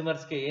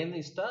ಕನ್ಸ್ಯೂಮರ್ಸ್ಗೆ ಏನ್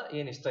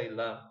ಇಷ್ಟ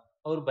ಇಲ್ಲ,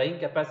 ಅವ್ರ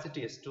ಬೈಯಿಂಗ್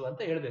ಕೆಪಾಸಿಟಿ ಎಷ್ಟು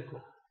ಅಂತ ಹೇಳ್ಬೇಕು.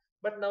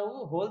 ಬಟ್ ನಾವು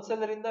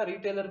ಹೋಲ್ಸೇಲರ್ ಇಂದ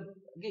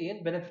ರಿಟೇಲರ್ಗೆ ಏನ್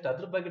ಬೆನಿಫಿಟ್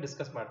ಅದ್ರ ಬಗ್ಗೆ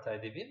ಡಿಸ್ಕಸ್ ಮಾಡ್ತಾ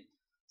ಇದ್ದೀವಿ.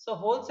 ಸೊ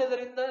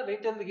ಹೋಲ್ಸೇಲರ್ ಇಂದ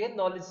ರಿಟೇಲರ್ಗೆ ಏನ್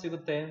ನಾಲೆಡ್ಜ್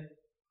ಸಿಗುತ್ತೆ?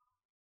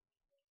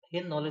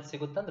 ಏನ್ ನಾಲೆಡ್ಜ್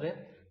ಸಿಗುತ್ತೆ ಅಂದ್ರೆ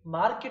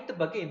ಮಾರ್ಕೆಟ್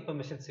ಬಗ್ಗೆ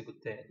ಇನ್ಫಾರ್ಮೇಶನ್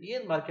ಸಿಗುತ್ತೆ.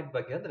 ಏನ್ ಮಾರ್ಕೆಟ್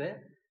ಬಗ್ಗೆ ಅಂದ್ರೆ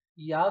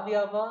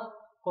ಯಾವ್ಯಾವ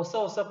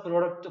ಹೊಸ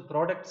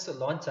ಪ್ರಾಡಕ್ಟ್ಸ್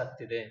ಲಾಂಚ್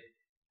ಆಗ್ತಿದೆ,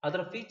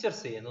 ಅದರ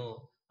ಫೀಚರ್ಸ್ ಏನು,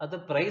 ಅದರ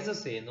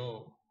ಪ್ರೈಸಸ್ ಏನು,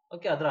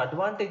 ಓಕೆ, ಅದರ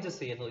ಅಡ್ವಾಂಟೇಜಸ್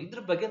ಏನು,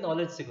 ಇದ್ರ ಬಗ್ಗೆ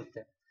ನಾಲೆಡ್ಜ್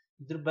ಸಿಗುತ್ತೆ.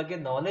 ಇದ್ರ ಬಗ್ಗೆ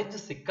ನಾಲೆಡ್ಜ್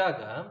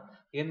ಸಿಕ್ಕಾಗ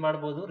ಏನ್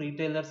ಮಾಡ್ಬೋದು?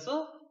 ರಿಟೇಲರ್ಸ್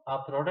ಆ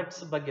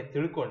ಪ್ರಾಡಕ್ಟ್ಸ್ ಬಗ್ಗೆ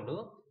ತಿಳ್ಕೊಂಡು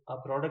ಆ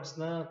ಪ್ರಾಡಕ್ಟ್ಸ್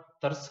ನ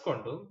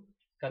ತರಿಸ್ಕೊಂಡು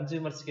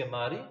ಕನ್ಸ್ಯೂಮರ್ಸ್ಗೆ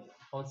ಮಾರಿ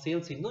ಅವ್ನ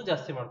ಸೇಲ್ಸ್ ಇನ್ನೂ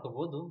ಜಾಸ್ತಿ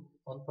ಮಾಡ್ಕೋಬಹುದು,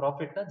 ಅವ್ನ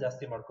ಪ್ರಾಫಿಟ್ ನ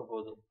ಜಾಸ್ತಿ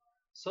ಮಾಡ್ಕೋಬಹುದು.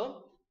 ಸೊ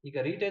ಈಗ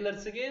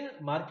ರಿಟೇಲರ್ಸ್ಗೆ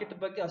ಮಾರ್ಕೆಟ್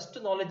ಬಗ್ಗೆ ಅಷ್ಟು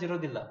ನಾಲೆಡ್ಜ್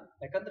ಇರೋದಿಲ್ಲ,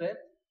 ಯಾಕಂದ್ರೆ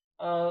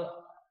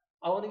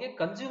ಅವನಿಗೆ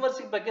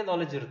ಕನ್ಸ್ಯೂಮರ್ಸ್ ಬಗ್ಗೆ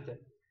ನಾಲೆಡ್ಜ್ ಇರುತ್ತೆ.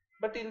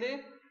 ಬಟ್ ಇಲ್ಲಿ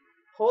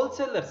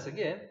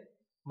ಹೋಲ್ಸೇಲರ್ಸ್ಗೆ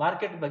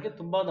ಮಾರ್ಕೆಟ್ ಬಗ್ಗೆ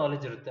ತುಂಬಾ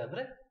ನಾಲೆಡ್ಜ್ ಇರುತ್ತೆ.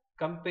 ಅಂದ್ರೆ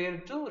ಕಂಪೇರ್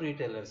ಟು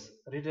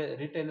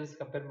ರಿಟೇಲರ್ಸ್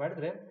ಕಂಪೇರ್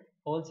ಮಾಡಿದ್ರೆ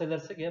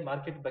ಹೋಲ್ಸೇಲರ್ಸ್ಗೆ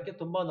ಮಾರ್ಕೆಟ್ ಬಗ್ಗೆ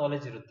ತುಂಬಾ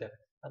ನಾಲೆಡ್ಜ್ ಇರುತ್ತೆ.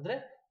 ಅಂದ್ರೆ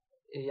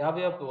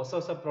ಯಾವ್ಯಾವ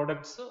ಹೊಸ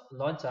ಪ್ರಾಡಕ್ಟ್ಸ್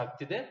ಲಾಂಚ್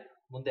ಆಗ್ತಿದೆ,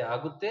 ಮುಂದೆ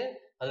ಆಗುತ್ತೆ,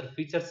 ಅದ್ರ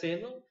ಫೀಚರ್ಸ್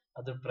ಏನು,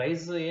 ಅದ್ರ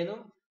ಪ್ರೈಸ್ ಏನು,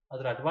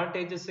 ಅದ್ರ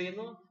ಅಡ್ವಾಂಟೇಜಸ್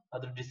ಏನು,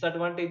 ಅದ್ರ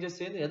ಡಿಸ್ಅಡ್ವಾಂಟೇಜಸ್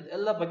ಏನು,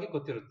 ಎಲ್ಲ ಬಗ್ಗೆ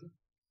ಗೊತ್ತಿರುತ್ತೆ.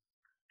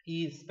 ಈ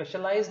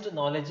ಸ್ಪೆಷಲೈಸ್ಡ್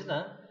ನಾಲೆಡ್ಜ್ ನ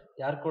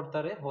ಯಾರು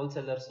ಕೊಡ್ತಾರೆ?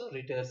 ಹೋಲ್ಸೇಲರ್ಸ್,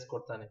 ರಿಟೇಲರ್ಸ್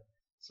ಕೊಡ್ತಾನೆ.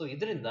 ಸೊ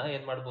ಇದರಿಂದ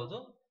ಏನ್ ಮಾಡ್ಬೋದು?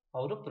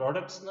 ಅವರು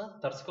ಪ್ರಾಡಕ್ಟ್ಸ್ ನ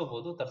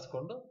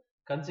ತರಿಸ್ಕೊಂಡು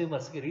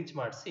ಕನ್ಸ್ಯೂಮರ್ಸ್ಗೆ ರೀಚ್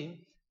ಮಾಡಿಸಿ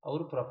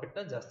ಅವರು ಪ್ರಾಫಿಟ್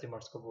ನ ಜಾಸ್ತಿ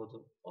ಮಾಡಿಸ್ಕೋಬಹುದು.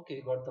 Okay,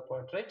 got the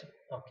point, right?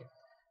 Okay,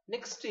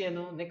 next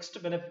ಏನು? ನೆಕ್ಸ್ಟ್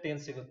ಬೆನಿಫಿಟ್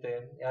ಏನ್ ಸಿಗುತ್ತೆ?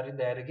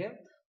 ಯಾರಿಂದ ಯಾರಿಗೆ?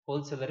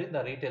 ಹೋಲ್ಸೇಲರ್ ಇಂದ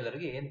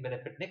ರಿಟೇಲರ್ಗೆ ಏನ್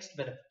ಬೆನಿಫಿಟ್? ನೆಕ್ಸ್ಟ್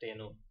ಬೆನಿಫಿಟ್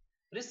ಏನು?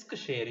 Risk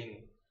sharing.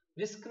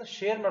 ರಿಸ್ಕ್ ನ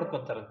ಶೇರ್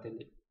ಮಾಡ್ಕೊಂತಾರಂತೆ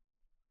ಇಲ್ಲಿ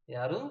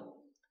ಯಾರು?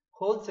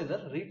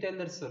 ಹೋಲ್ಸೇಲರ್,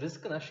 ರಿಟೇಲರ್ಸ್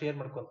ರಿಸ್ಕ್ ನ ಶೇರ್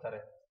ಮಾಡ್ಕೊಂತಾರೆ.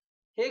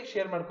 ಹೇಗ್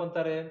ಶೇರ್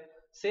ಮಾಡ್ಕೊಂತಾರೆ?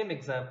 ಸೇಮ್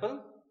ಎಕ್ಸಾಂಪಲ್,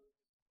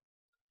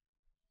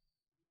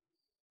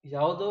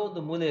 ಯಾವುದೋ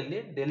ಒಂದು ಮೂಲೆಯಲ್ಲಿ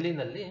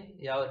ಡೆಲ್ಲಿನಲ್ಲಿ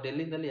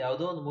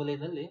ಯಾವುದೋ ಒಂದು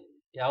ಮೂಲೆಯಲ್ಲಿ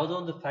ಯಾವುದೋ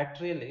ಒಂದು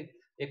ಫ್ಯಾಕ್ಟರಿಯಲ್ಲಿ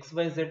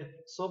XYZ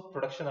ಸೋಪ್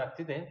ಪ್ರೊಡಕ್ಷನ್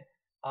ಆಗ್ತಿದೆ.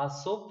 ಆ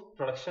ಸೋಪ್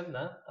ಪ್ರೊಡಕ್ಷನ್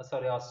ನ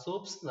ಆ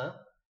ಸೋಪ್ಸ್ ನ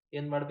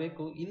ಏನ್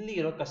ಮಾಡ್ಬೇಕು? ಇಲ್ಲಿ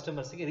ಇರೋ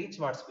ಕಸ್ಟಮರ್ಸ್ ಗೆ ರೀಚ್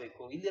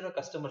ಮಾಡಿಸ್ಬೇಕು. ಇಲ್ಲಿರೋ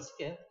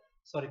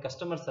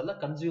ಕಸ್ಟಮರ್ಸ್ ಅಲ್ಲ,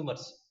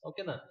 ಕನ್ಸ್ಯೂಮರ್ಸ್.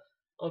 ಓಕೆನಾ?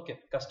 ಓಕೆ,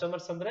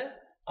 ಕಸ್ಟಮರ್ಸ್ ಅಂದ್ರೆ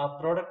ಆ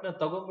ಪ್ರಾಡಕ್ಟ್ ನ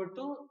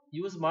ತಗೊಂಡ್ಬಿಟ್ಟು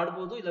ಯೂಸ್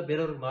ಮಾಡಬಹುದು, ಇಲ್ಲ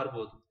ಬೇರೆಯವ್ರಿಗೆ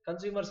ಮಾರ್ಬೋದು.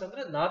 ಕನ್ಸ್ಯೂಮರ್ಸ್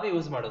ಅಂದ್ರೆ ನಾವೇ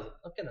ಯೂಸ್ ಮಾಡೋದು.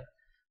 ಓಕೆನಾ?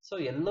 ಸೊ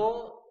ಎಲ್ಲೋ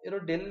ಇರೋ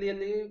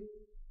ಡೆಲ್ಲಿಯಲ್ಲಿ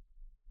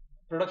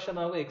ಪ್ರೊಡಕ್ಷನ್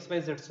ಆಗೋ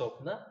XYZ ಸೋಪ್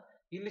ನ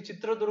ಇಲ್ಲಿ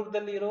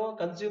ಚಿತ್ರದುರ್ಗದಲ್ಲಿ ಇರೋ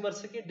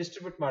ಕನ್ಸ್ಯೂಮರ್ಸ್ ಗೆ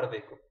ಡಿಸ್ಟ್ರಿಬ್ಯೂಟ್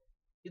ಮಾಡಬೇಕು.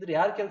 ಇದ್ರ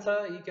ಯಾರ ಕೆಲಸ?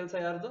 ಈ ಕೆಲಸ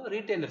ಯಾರ್ದು?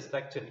 Retailers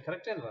actually.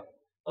 ಕರೆಕ್ಟ್ ಅಲ್ವಾ?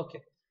 ಓಕೆ,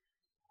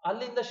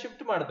 ಅಲ್ಲಿಂದ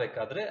ಶಿಫ್ಟ್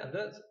ಮಾಡ್ಬೇಕಾದ್ರೆ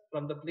ಅಂದ್ರೆ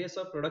from the place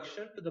of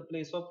production to the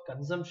place of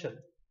consumption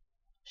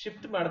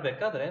shift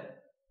ಮಾಡ್ಬೇಕಾದ್ರೆ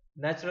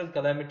ನ್ಯಾಚುರಲ್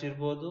ಕಲಾಮಿಟಿ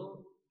ಇರ್ಬೋದು,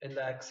 ಇಲ್ಲ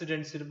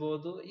ಆಕ್ಸಿಡೆಂಟ್ಸ್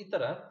ಇರ್ಬೋದು. ಈ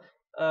ತರ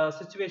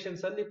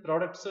ಸಿಚುವೇಶನ್ಸ್ ಅಲ್ಲಿ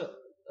ಪ್ರಾಡಕ್ಟ್ಸ್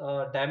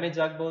ಡ್ಯಾಮೇಜ್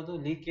ಆಗ್ಬಹುದು,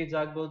 ಲೀಕೇಜ್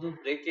ಆಗ್ಬಹುದು,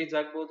 ಬ್ರೇಕೇಜ್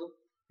ಆಗ್ಬಹುದು,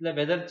 ಇಲ್ಲ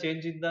ವೆದರ್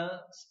ಚೇಂಜ್ ಇಂದ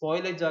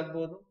ಸ್ಪಾಯ್ಲೇಜ್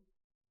ಆಗ್ಬಹುದು,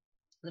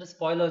 ಅಂದ್ರೆ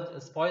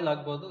ಸ್ಪಾಯ್ಲ್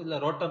ಆಗ್ಬಹುದು, ಇಲ್ಲ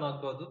ರೋಟನ್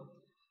ಆಗ್ಬಹುದು.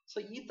 ಸೊ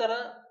ಈ ತರ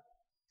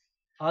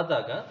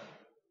ಆದಾಗ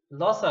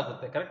ಲಾಸ್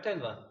ಆಗುತ್ತೆ. ಕರೆಕ್ಟ್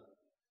ಅಲ್ವಾ?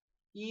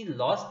 ಈ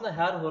ಲಾಸ್ ನ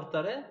ಯಾರು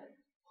ಹೊರ್ತಾರೆ?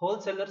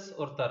 ಹೋಲ್ಸೇಲರ್ಸ್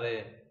ಹೊರ್ತಾರೆ.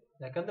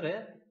 ಯಾಕಂದ್ರೆ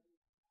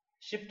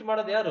ಶಿಫ್ಟ್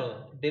ಮಾಡೋದು ಯಾರು?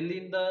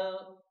 ಡೆಲ್ಲಿಯಿಂದ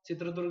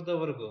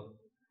ಚಿತ್ರದುರ್ಗದವರೆಗೂ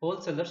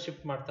ಹೋಲ್ಸೇಲರ್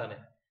ಶಿಫ್ಟ್ ಮಾಡ್ತಾನೆ.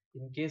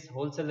 ಇನ್ ಕೇಸ್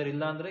ಹೋಲ್ಸೇಲರ್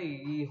ಇಲ್ಲ ಅಂದ್ರೆ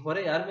ಈ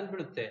ಹೊರೆ ಯಾರ ಮೇಲೆ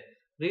ಬೀಳುತ್ತೆ?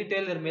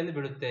 ರಿಟೇಲರ್ ಮೇಲೆ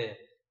ಬೀಳುತ್ತೆ.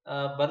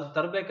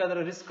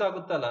 ತರಬೇಕಾದ್ರೆ ರಿಸ್ಕ್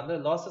ಆಗುತ್ತಲ್ಲ, ಅಂದ್ರೆ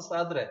ಲಾಸಸ್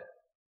ಆದ್ರೆ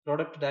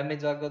ಪ್ರಾಡಕ್ಟ್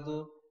ಡ್ಯಾಮೇಜ್ ಆಗೋದು,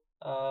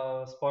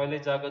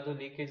 ಸ್ಪಾಯ್ಲೇಜ್ ಆಗೋದು,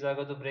 ಲೀಕೇಜ್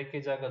ಆಗೋದು,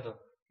 ಬ್ರೇಕೇಜ್ ಆಗೋದು,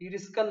 ಈ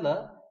ರಿಸ್ಕ್ ಎಲ್ಲ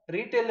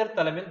ರಿಟೇಲರ್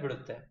ತಲೆ ಮೇಲೆ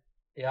ಬೀಳುತ್ತೆ.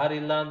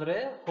 ಯಾರಿಲ್ಲ ಅಂದ್ರೆ?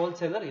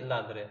 ಹೋಲ್ಸೇಲರ್ ಇಲ್ಲ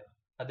ಅಂದ್ರೆ.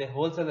 ಅದೇ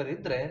ಹೋಲ್ಸೇಲರ್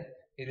ಇದ್ರೆ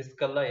ಈ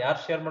ರಿಸ್ಕ್ ಎಲ್ಲ ಯಾರು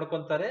ಶೇರ್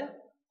ಮಾಡ್ಕೊಂತಾರೆ?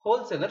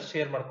 Wholesaler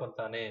share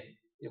ಮಾಡ್ಕೊಂತಾನೆ.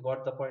 You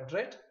got the point,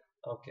 right?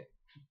 Okay,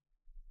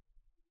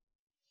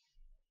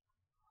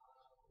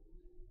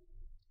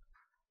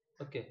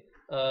 okay.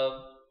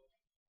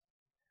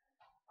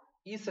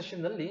 ಈ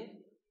ಸೆಷನ್ ನಲ್ಲಿ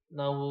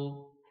ನಾವು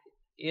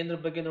ಏನ್ರ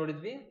ಬಗ್ಗೆ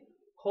ನೋಡಿದ್ವಿ?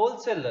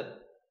 ಹೋಲ್ಸೇಲರ್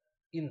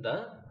ಇಂದ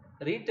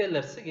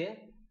ರಿಟೇಲರ್ಸ್ಗೆ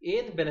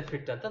ಏನ್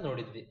ಬೆನಿಫಿಟ್ ಅಂತ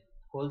ನೋಡಿದ್ವಿ.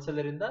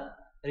 ಹೋಲ್ಸೇಲರ್ ಇಂದ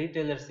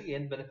ರಿಟೇಲರ್ಸ್ಗೆ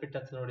ಏನ್ ಬೆನಿಫಿಟ್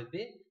ಅಂತ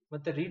ನೋಡಿದ್ವಿ.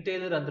 ಮತ್ತೆ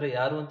ರಿಟೇಲರ್ ಅಂದ್ರೆ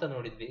ಯಾರು ಅಂತ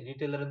ನೋಡಿದ್ವಿ.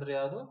 ರಿಟೇಲರ್ ಅಂದ್ರೆ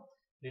ಯಾರು?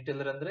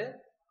 ರಿಟೇಲರ್ ಅಂದ್ರೆ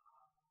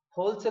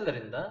ಹೋಲ್ಸೇಲರ್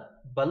ಇಂದ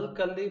ಬಲ್ಕ್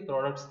ಅಲ್ಲಿ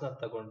ಪ್ರಾಡಕ್ಟ್ಸ್ ನ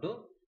ತಗೊಂಡು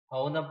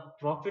ಅವನ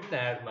ಪ್ರಾಫಿಟ್ ನ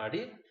ಆಡ್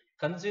ಮಾಡಿ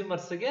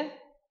ಕನ್ಸ್ಯೂಮರ್ಸ್ ಗೆ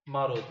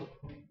ಮಾರೋದು.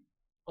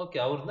 ಓಕೆ,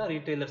 ಅವ್ರನ್ನ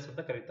ರಿಟೇಲರ್ಸ್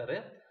ಅಂತ ಕರೀತಾರೆ.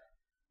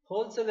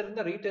 ಹೋಲ್ಸೇಲರ್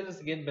ಇಂದ ರಿಟೇಲರ್ಸ್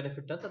ಏನ್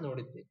ಬೆನಿಫಿಟ್ ಅಂತ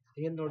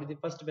ನೋಡಿದ್ವಿ.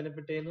 ಫಸ್ಟ್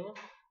ಬೆನಿಫಿಟ್ ಏನು?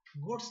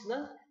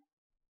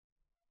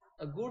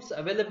 Goods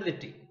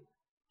availability.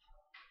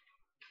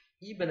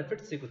 ಈ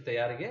ಬೆನಿಫಿಟ್ ಸಿಗುತ್ತೆ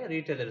ಯಾರಿಗೆ?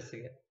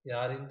 ರಿಟೇಲರ್ಸ್ಗೆ.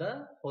 ಯಾರಿಂದ?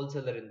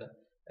 ಹೋಲ್ಸೇಲರ್ ಇಂದ.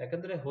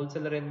 ಯಾಕಂದ್ರೆ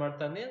ಹೋಲ್ಸೇಲರ್ ಏನ್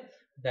ಮಾಡ್ತಾನೆ,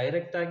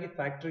 ಡೈರೆಕ್ಟ್ ಆಗಿ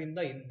ಫ್ಯಾಕ್ಟರಿಯಿಂದ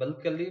ಇನ್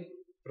ಬಲ್ಕ್ ಅಲ್ಲಿ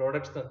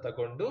ಪ್ರಾಡಕ್ಟ್ಸ್ ನ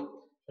ತಗೊಂಡು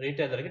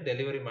ರಿಟೇಲರ್ ಗೆ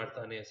ಡೆಲಿವರಿ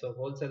ಮಾಡ್ತಾನೆ. ಸೊ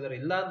ಹೋಲ್ಸೇಲರ್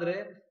ಇಲ್ಲ ಅಂದ್ರೆ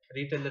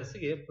ರಿಟೇಲರ್ಸ್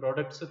ಗೆ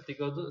ಪ್ರಾಡಕ್ಟ್ಸ್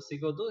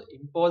ಸಿಗೋದು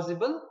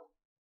impossible,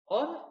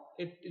 R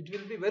it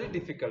will be very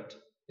difficult.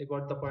 You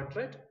got the point,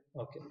 right?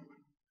 Okay,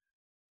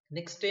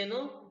 next ಏನು?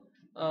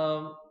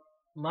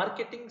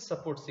 ಮಾರ್ಕೆಟಿಂಗ್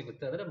ಸಪೋರ್ಟ್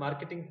ಸಿಗುತ್ತೆ. ಅಂದ್ರೆ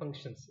ಮಾರ್ಕೆಟಿಂಗ್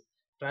ಫಂಕ್ಷನ್ಸ್,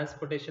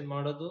 ಟ್ರಾನ್ಸ್ಪೋರ್ಟೇಷನ್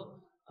ಮಾಡೋದು,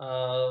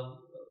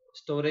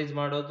 ಸ್ಟೋರೇಜ್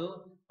ಮಾಡೋದು,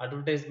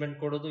 ಅಡ್ವರ್ಟೈಸ್ಮೆಂಟ್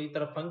ಕೊಡೋದು, ಈ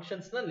ತರ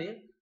ಫಂಕ್ಷನ್ಸ್ ನಲ್ಲಿ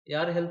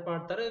ಯಾರು ಹೆಲ್ಪ್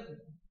ಮಾಡ್ತಾರೆ?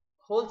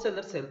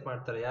 ಹೋಲ್ಸೇಲರ್ಸ್ ಹೆಲ್ಪ್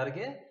ಮಾಡ್ತಾರೆ.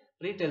 ಯಾರಿಗೆ?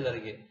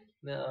 ರಿಟೇಲರ್ಗೆ.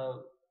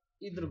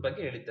 ಇದ್ರ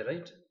ಬಗ್ಗೆ ಹೇಳಿದ್ದೆ,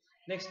 ರೈಟ್?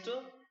 ನೆಕ್ಸ್ಟ್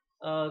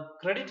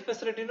ಕ್ರೆಡಿಟ್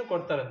ಫೆಸಿಲಿಟಿನೂ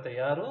ಕೊಡ್ತಾರಂತೆ.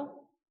 ಯಾರು?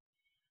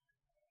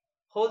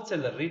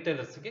 ಹೋಲ್ಸೇಲರ್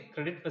ರಿಟೇಲರ್ಸ್ಗೆ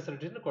ಕ್ರೆಡಿಟ್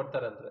ಫೆಸಿಲಿಟಿನೂ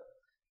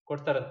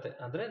ಕೊಡ್ತಾರಂತೆ.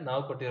 ಅಂದ್ರೆ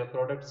ನಾವು ಕೊಟ್ಟಿರೋ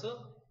ಪ್ರಾಡಕ್ಟ್ಸ್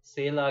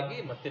ಸೇಲ್ ಆಗಿ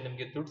ಮತ್ತೆ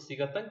ನಿಮ್ಗೆ ದುಡ್ಡು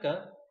ಸಿಗೋ ತನಕ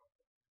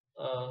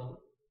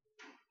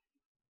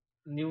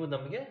ನೀವು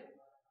ನಮ್ಗೆ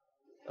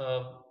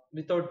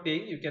without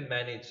paying you can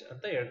manage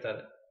ಅಂತ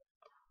ಹೇಳ್ತಾರೆ.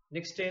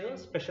 ನೆಕ್ಸ್ಟ್ ಏನು?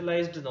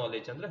 Specialised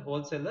knowledge. ಅಂದ್ರೆ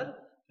ಹೋಲ್ಸೇಲರ್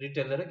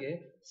ರಿಟೇಲರ್ಗೆ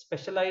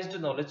ಸ್ಪೆಷಲೈಸ್ಡ್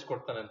ನಾಲೆಜ್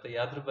ಕೊಡ್ತಾನಂತೆ.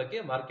 ಯಾವ್ದ್ರ ಬಗ್ಗೆ?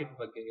 ಮಾರ್ಕೆಟ್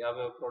ಬಗ್ಗೆ.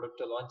 ಯಾವ್ಯಾವ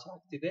ಪ್ರಾಡಕ್ಟ್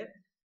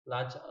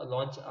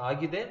ಲಾಂಚ್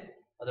ಆಗಿದೆ,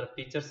 ಅದರ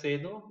ಫೀಚರ್ಸ್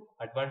ಏನು,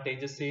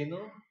 ಅಡ್ವಾಂಟೇಜಸ್ ಏನು,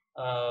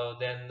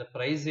 ದೆನ್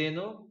ಪ್ರೈಸ್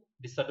ಏನು,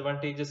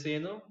 ಡಿಸ್ಅಡ್ವಾಂಟೇಜಸ್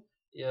ಏನು,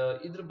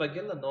 ಇದ್ರ ಬಗ್ಗೆ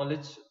ಎಲ್ಲ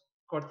ನಾಲೆಜ್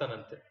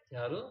ಕೊಡ್ತಾನಂತೆ.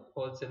 ಯಾರು?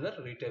 ಹೋಲ್ಸೇಲರ್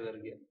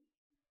ರಿಟೇಲರ್ಗೆ.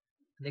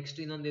 ನೆಕ್ಸ್ಟ್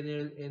ಇನ್ನೊಂದು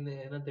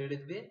ಏನಂತ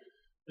ಹೇಳಿದ್ವಿ?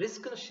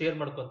 ರಿಸ್ಕ್ ನ ಶೇರ್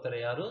ಮಾಡ್ಕೊಂತಾರೆ.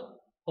 ಯಾರು?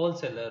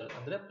 ಹೋಲ್ಸೇಲರ್.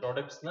 ಅಂದ್ರೆ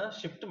ಪ್ರಾಡಕ್ಟ್ಸ್ ನ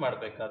ಶಿಫ್ಟ್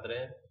ಮಾಡ್ಬೇಕಾದ್ರೆ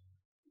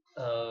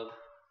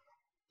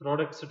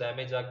ಪ್ರಾಡಕ್ಟ್ಸ್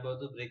ಡ್ಯಾಮೇಜ್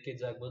ಆಗ್ಬೋದು,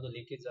 ಬ್ರೇಕೇಜ್ ಆಗ್ಬೋದು,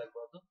 ಲೀಕೇಜ್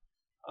ಆಗ್ಬೋದು.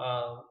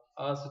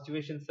 ಆ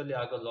ಸಿಚುವೇಶನ್ಸ್ ಅಲ್ಲಿ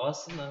ಆಗೋ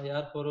ಲಾಸ್ ನ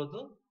ಯಾರು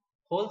ಹೊರೋದು?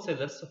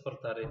 ಹೋಲ್ಸೇಲರ್ಸ್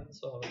ಹೊರ್ತಾರೆ.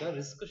 ಸೊ ಅವಾಗ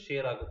ರಿಸ್ಕ್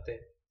ಶೇರ್ ಆಗುತ್ತೆ.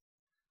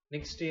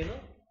 ನೆಕ್ಸ್ಟ್ ಏನು?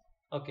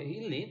 ಓಕೆ,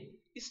 ಇಲ್ಲಿ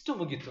ಇಷ್ಟು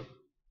ಮುಗೀತು.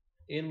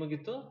 ಏನ್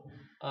ಮುಗೀತು?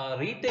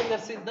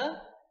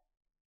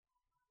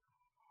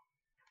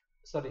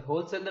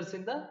 ಹೋಲ್ಸೇಲರ್ಸ್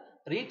ಇಂದ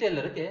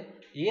ರಿಟೇಲರ್ಗೆ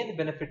ಏನ್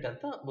ಬೆನಿಫಿಟ್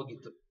ಅಂತ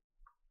ಮುಗೀತು.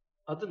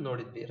 ಅದನ್ನ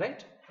ನೋಡಿದ್ವಿ,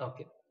 ರೈಟ್?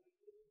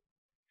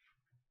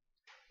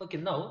 ಓಕೆ,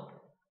 ನಾವು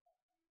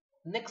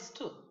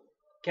ನೆಕ್ಸ್ಟ್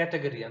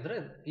ಕ್ಯಾಟಗರಿ ಅಂದ್ರೆ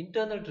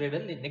ಇಂಟರ್ನಲ್ ಟ್ರೇಡ್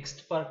ಅಲ್ಲಿ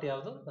ನೆಕ್ಸ್ಟ್ ಪಾರ್ಟ್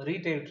ಯಾವುದು?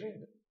 Retail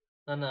trade.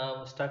 ನಾನು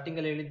ಸ್ಟಾರ್ಟಿಂಗ್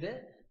ಅಲ್ಲಿ ಹೇಳಿದ್ದೆ,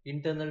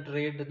 ಇಂಟರ್ನಲ್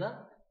ಟ್ರೇಡ್ ನ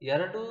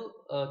 2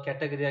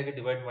 ಕ್ಯಾಟಗರಿ ಆಗಿ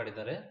ಡಿವೈಡ್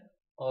ಮಾಡಿದ್ದಾರೆ.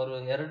 ಅವರು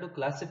 2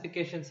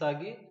 ಕ್ಲಾಸಿಫಿಕೇಶನ್ಸ್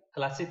ಆಗಿ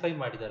ಕ್ಲಾಸಿಫೈ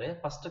ಮಾಡಿದ್ದಾರೆ.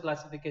 ಫಸ್ಟ್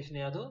ಕ್ಲಾಸಿಫಿಕೇಶನ್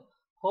ಯಾವುದು?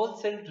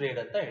 ಹೋಲ್ಸೇಲ್ ಟ್ರೇಡ್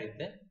ಅಂತ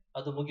ಹೇಳಿದ್ದೆ,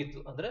 ಅದು ಮುಗೀತು.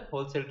 ಅಂದ್ರೆ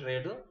ಹೋಲ್ಸೇಲ್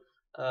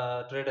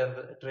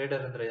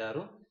ಟ್ರೇಡರ್ ಅಂದ್ರೆ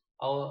ಯಾರು?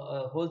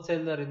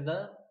 ಹೋಲ್ಸೇಲರ್ ಇಂದ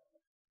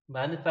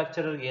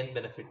ಮ್ಯಾನುಫ್ಯಾಕ್ಚರರ್ ಏನ್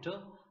ಬೆನಿಫಿಟ್,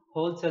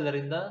 ಹೋಲ್ಸೇಲರ್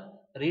ಇಂದ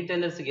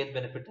ರಿಟೇಲರ್ಸ್ ಏನ್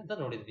ಬೆನಿಫಿಟ್ ಅಂತ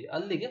ನೋಡಿದ್ವಿ.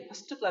 ಅಲ್ಲಿಗೆ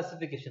ಫಸ್ಟ್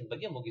ಕ್ಲಾಸಿಫಿಕೇಶನ್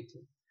ಬಗ್ಗೆ ಮುಗೀತು.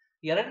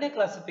 ಎರಡನೇ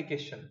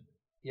ಕ್ಲಾಸಿಫಿಕೇಶನ್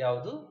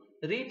ಯಾವುದು?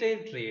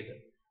 Retail trade.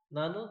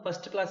 ನಾನು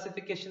ಫಸ್ಟ್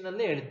ಕ್ಲಾಸಿಫಿಕೇಶನ್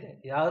ಅಲ್ಲೇ ಹೇಳಿದ್ದೆ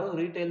ಯಾರು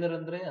ರಿಟೇಲರ್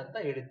ಅಂದ್ರೆ ಅಂತ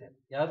ಹೇಳಿದ್ದೆ.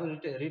 ಯಾರು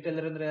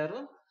ರಿಟೇಲರ್ ಅಂದ್ರೆ ಯಾರು?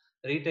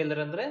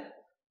 ರಿಟೇಲರ್ ಅಂದ್ರೆ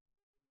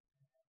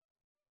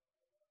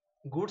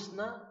ಗೂಡ್ಸ್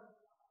ನ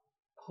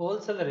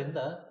ಹೋಲ್ಸೇಲರ್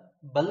ಇಂದ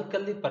ಬಲ್ಕ್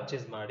ಅಲ್ಲಿ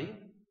ಪರ್ಚೇಸ್ ಮಾಡಿ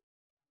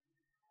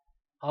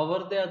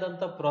ಅವರದೇ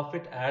ಆದಂತ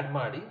ಪ್ರಾಫಿಟ್ ಆಡ್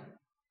ಮಾಡಿ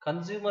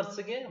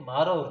ಕನ್ಸ್ಯೂಮರ್ಸ್ ಗೆ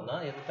ಮಾರೋರ್ನ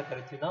ಏನಂತ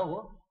ಕರಿತೀವಿ ನಾವು?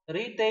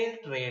 ರಿಟೇಲ್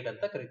ಟ್ರೇಡ್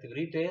ಅಂತ ಕರಿತೀವಿ.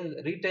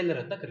 ರಿಟೇಲರ್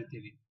ಅಂತ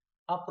ಕರಿತೀವಿ.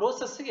 ಆ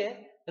ಪ್ರೋಸೆಸ್ಗೆ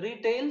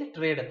ರಿಟೇಲ್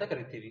ಟ್ರೇಡ್ ಅಂತ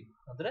ಕರಿತೀವಿ.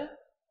 ಅಂದ್ರೆ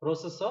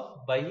process of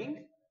buying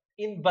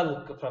in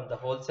bulk from the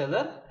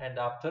wholesaler and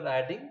after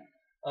adding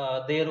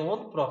their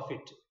own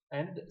profit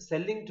and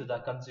selling to the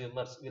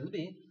consumers will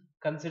be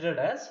considered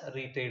as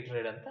retail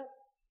trade ಅಂತ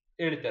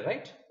ಹೇಳಿದ್ದೆ,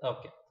 ರೈಟ್?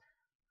 ಓಕೆ,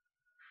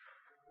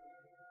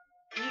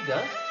 ಈಗ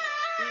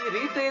ಈ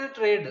ರಿಟೇಲ್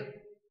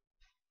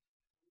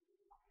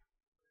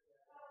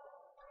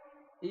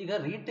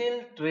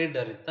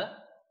ಟ್ರೇಡರ್ ಇಂದ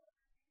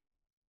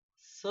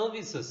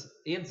services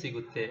ಏನ್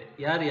ಸಿಗುತ್ತೆ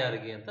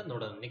ಯಾರ್ಯಾರಿಗೆ ಅಂತ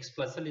ನೋಡೋಣ. ನೆಕ್ಸ್ಟ್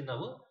ಕ್ಲಾಸ್ ಅಲ್ಲಿ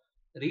ನಾವು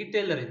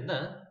ರಿಟೇಲರ್ ಇಂದ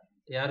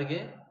ಯಾರಿಗೆ?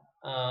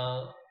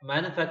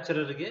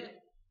 ಮ್ಯಾನುಫ್ಯಾಕ್ಚರರ್ಗೆ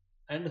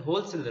ಅಂಡ್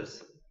ಹೋಲ್ಸೇಲರ್ಸ್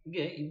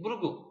ಗೆ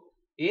ಇಬ್ರಿಗೂ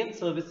ಏನ್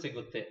ಸರ್ವಿಸ್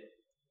ಸಿಗುತ್ತೆ,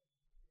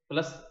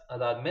 ಪ್ಲಸ್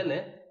ಅದಾದ್ಮೇಲೆ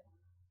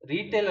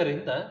ರಿಟೇಲರ್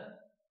ಇಂದ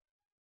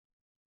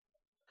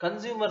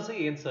ಕನ್ಸ್ಯೂಮರ್ಸ್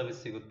ಏನ್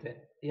ಸರ್ವಿಸ್ ಸಿಗುತ್ತೆ,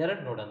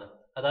 ಎರಡು ನೋಡೋಣ.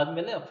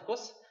 ಅದಾದ್ಮೇಲೆ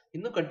ಅಫ್ಕೋರ್ಸ್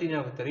ಇನ್ನು ಕಂಟಿನ್ಯೂ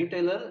ಆಗುತ್ತೆ.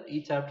 ರಿಟೇಲರ್ ಈ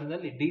ಚಾಪ್ಟರ್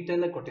ನಲ್ಲಿ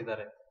ಡೀಟೇಲ್ ಆಗಿ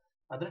ಕೊಟ್ಟಿದ್ದಾರೆ.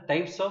 ಅಂದ್ರೆ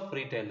ಟೈಪ್ಸ್ ಆಫ್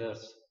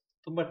ರಿಟೇಲರ್ಸ್,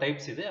 ತುಂಬಾ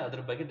ಟೈಪ್ಸ್ ಇದೆ, ಅದ್ರ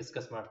ಬಗ್ಗೆ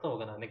ಡಿಸ್ಕಸ್ ಮಾಡ್ತಾ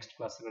ಹೋಗೋಣ ನೆಕ್ಸ್ಟ್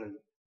ಕ್ಲಾಸ್ಗಳಲ್ಲಿ.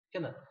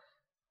 ಓಕೆನಾ?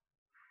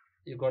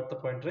 You got the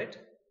point, right?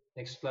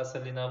 Next class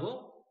ಅಲ್ಲಿ ನಾವು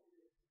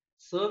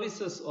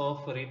services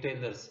of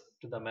retailers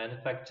to the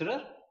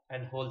manufacturer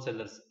and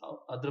wholesalers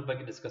ಅದ್ರ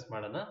ಬಗ್ಗೆ ಡಿಸ್ಕಸ್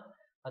ಮಾಡೋಣ.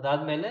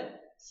 ಅದಾದ್ಮೇಲೆ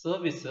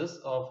services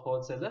of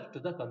wholesaler to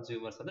the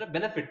consumers ಅಂದ್ರೆ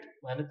ಬೆನಿಫಿಟ್,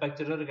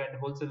 ಮ್ಯಾನುಫ್ಯಾಕ್ಚರರ್ ಅಂಡ್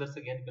ಹೋಲ್ಸೇಲರ್ಸ್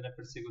ಏನ್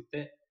ಬೆನಿಫಿಟ್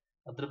ಸಿಗುತ್ತೆ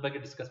ಅದ್ರ ಬಗ್ಗೆ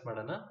ಡಿಸ್ಕಸ್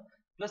ಮಾಡೋಣ.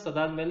 ಪ್ಲಸ್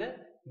ಅದಾದ್ಮೇಲೆ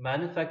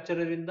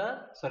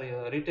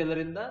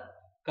ರಿಟೇಲರ್ ಇಂದ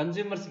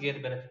ಕನ್ಸ್ಯೂಮರ್ಸ್ ಏನ್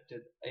ಬೆನಿಫಿಟ್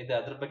ಇದೆ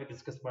ಅದ್ರ ಬಗ್ಗೆ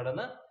ಡಿಸ್ಕಸ್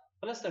ಮಾಡೋಣ.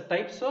 Plus the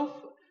types of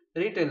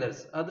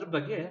retailers ಅದ್ರ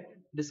ಬಗ್ಗೆ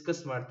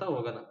ಡಿಸ್ಕಸ್ ಮಾಡ್ತಾ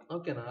ಹೋಗೋಣ.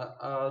 ಓಕೆನಾ?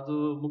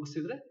 ಅದು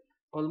ಮುಗಿಸಿದ್ರೆ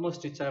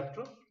ಆಲ್ಮೋಸ್ಟ್ ಈ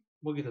ಚಾಪ್ಟರ್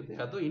ಮುಗಿತದೆ.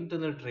 ಅದು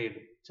ಇಂಟರ್ನಲ್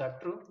ಟ್ರೇಡ್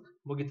ಚಾಪ್ಟರ್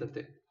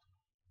ಮುಗಿತದೆ.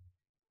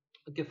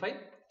 Okay,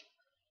 fine.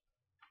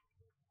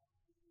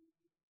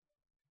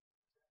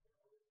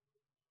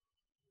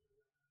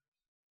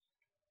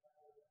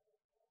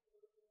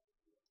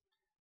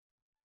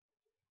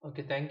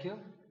 Okay, thank you.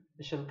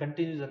 We shall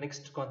continue the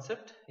next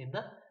concept in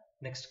the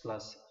next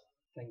class.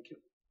 Thank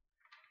you.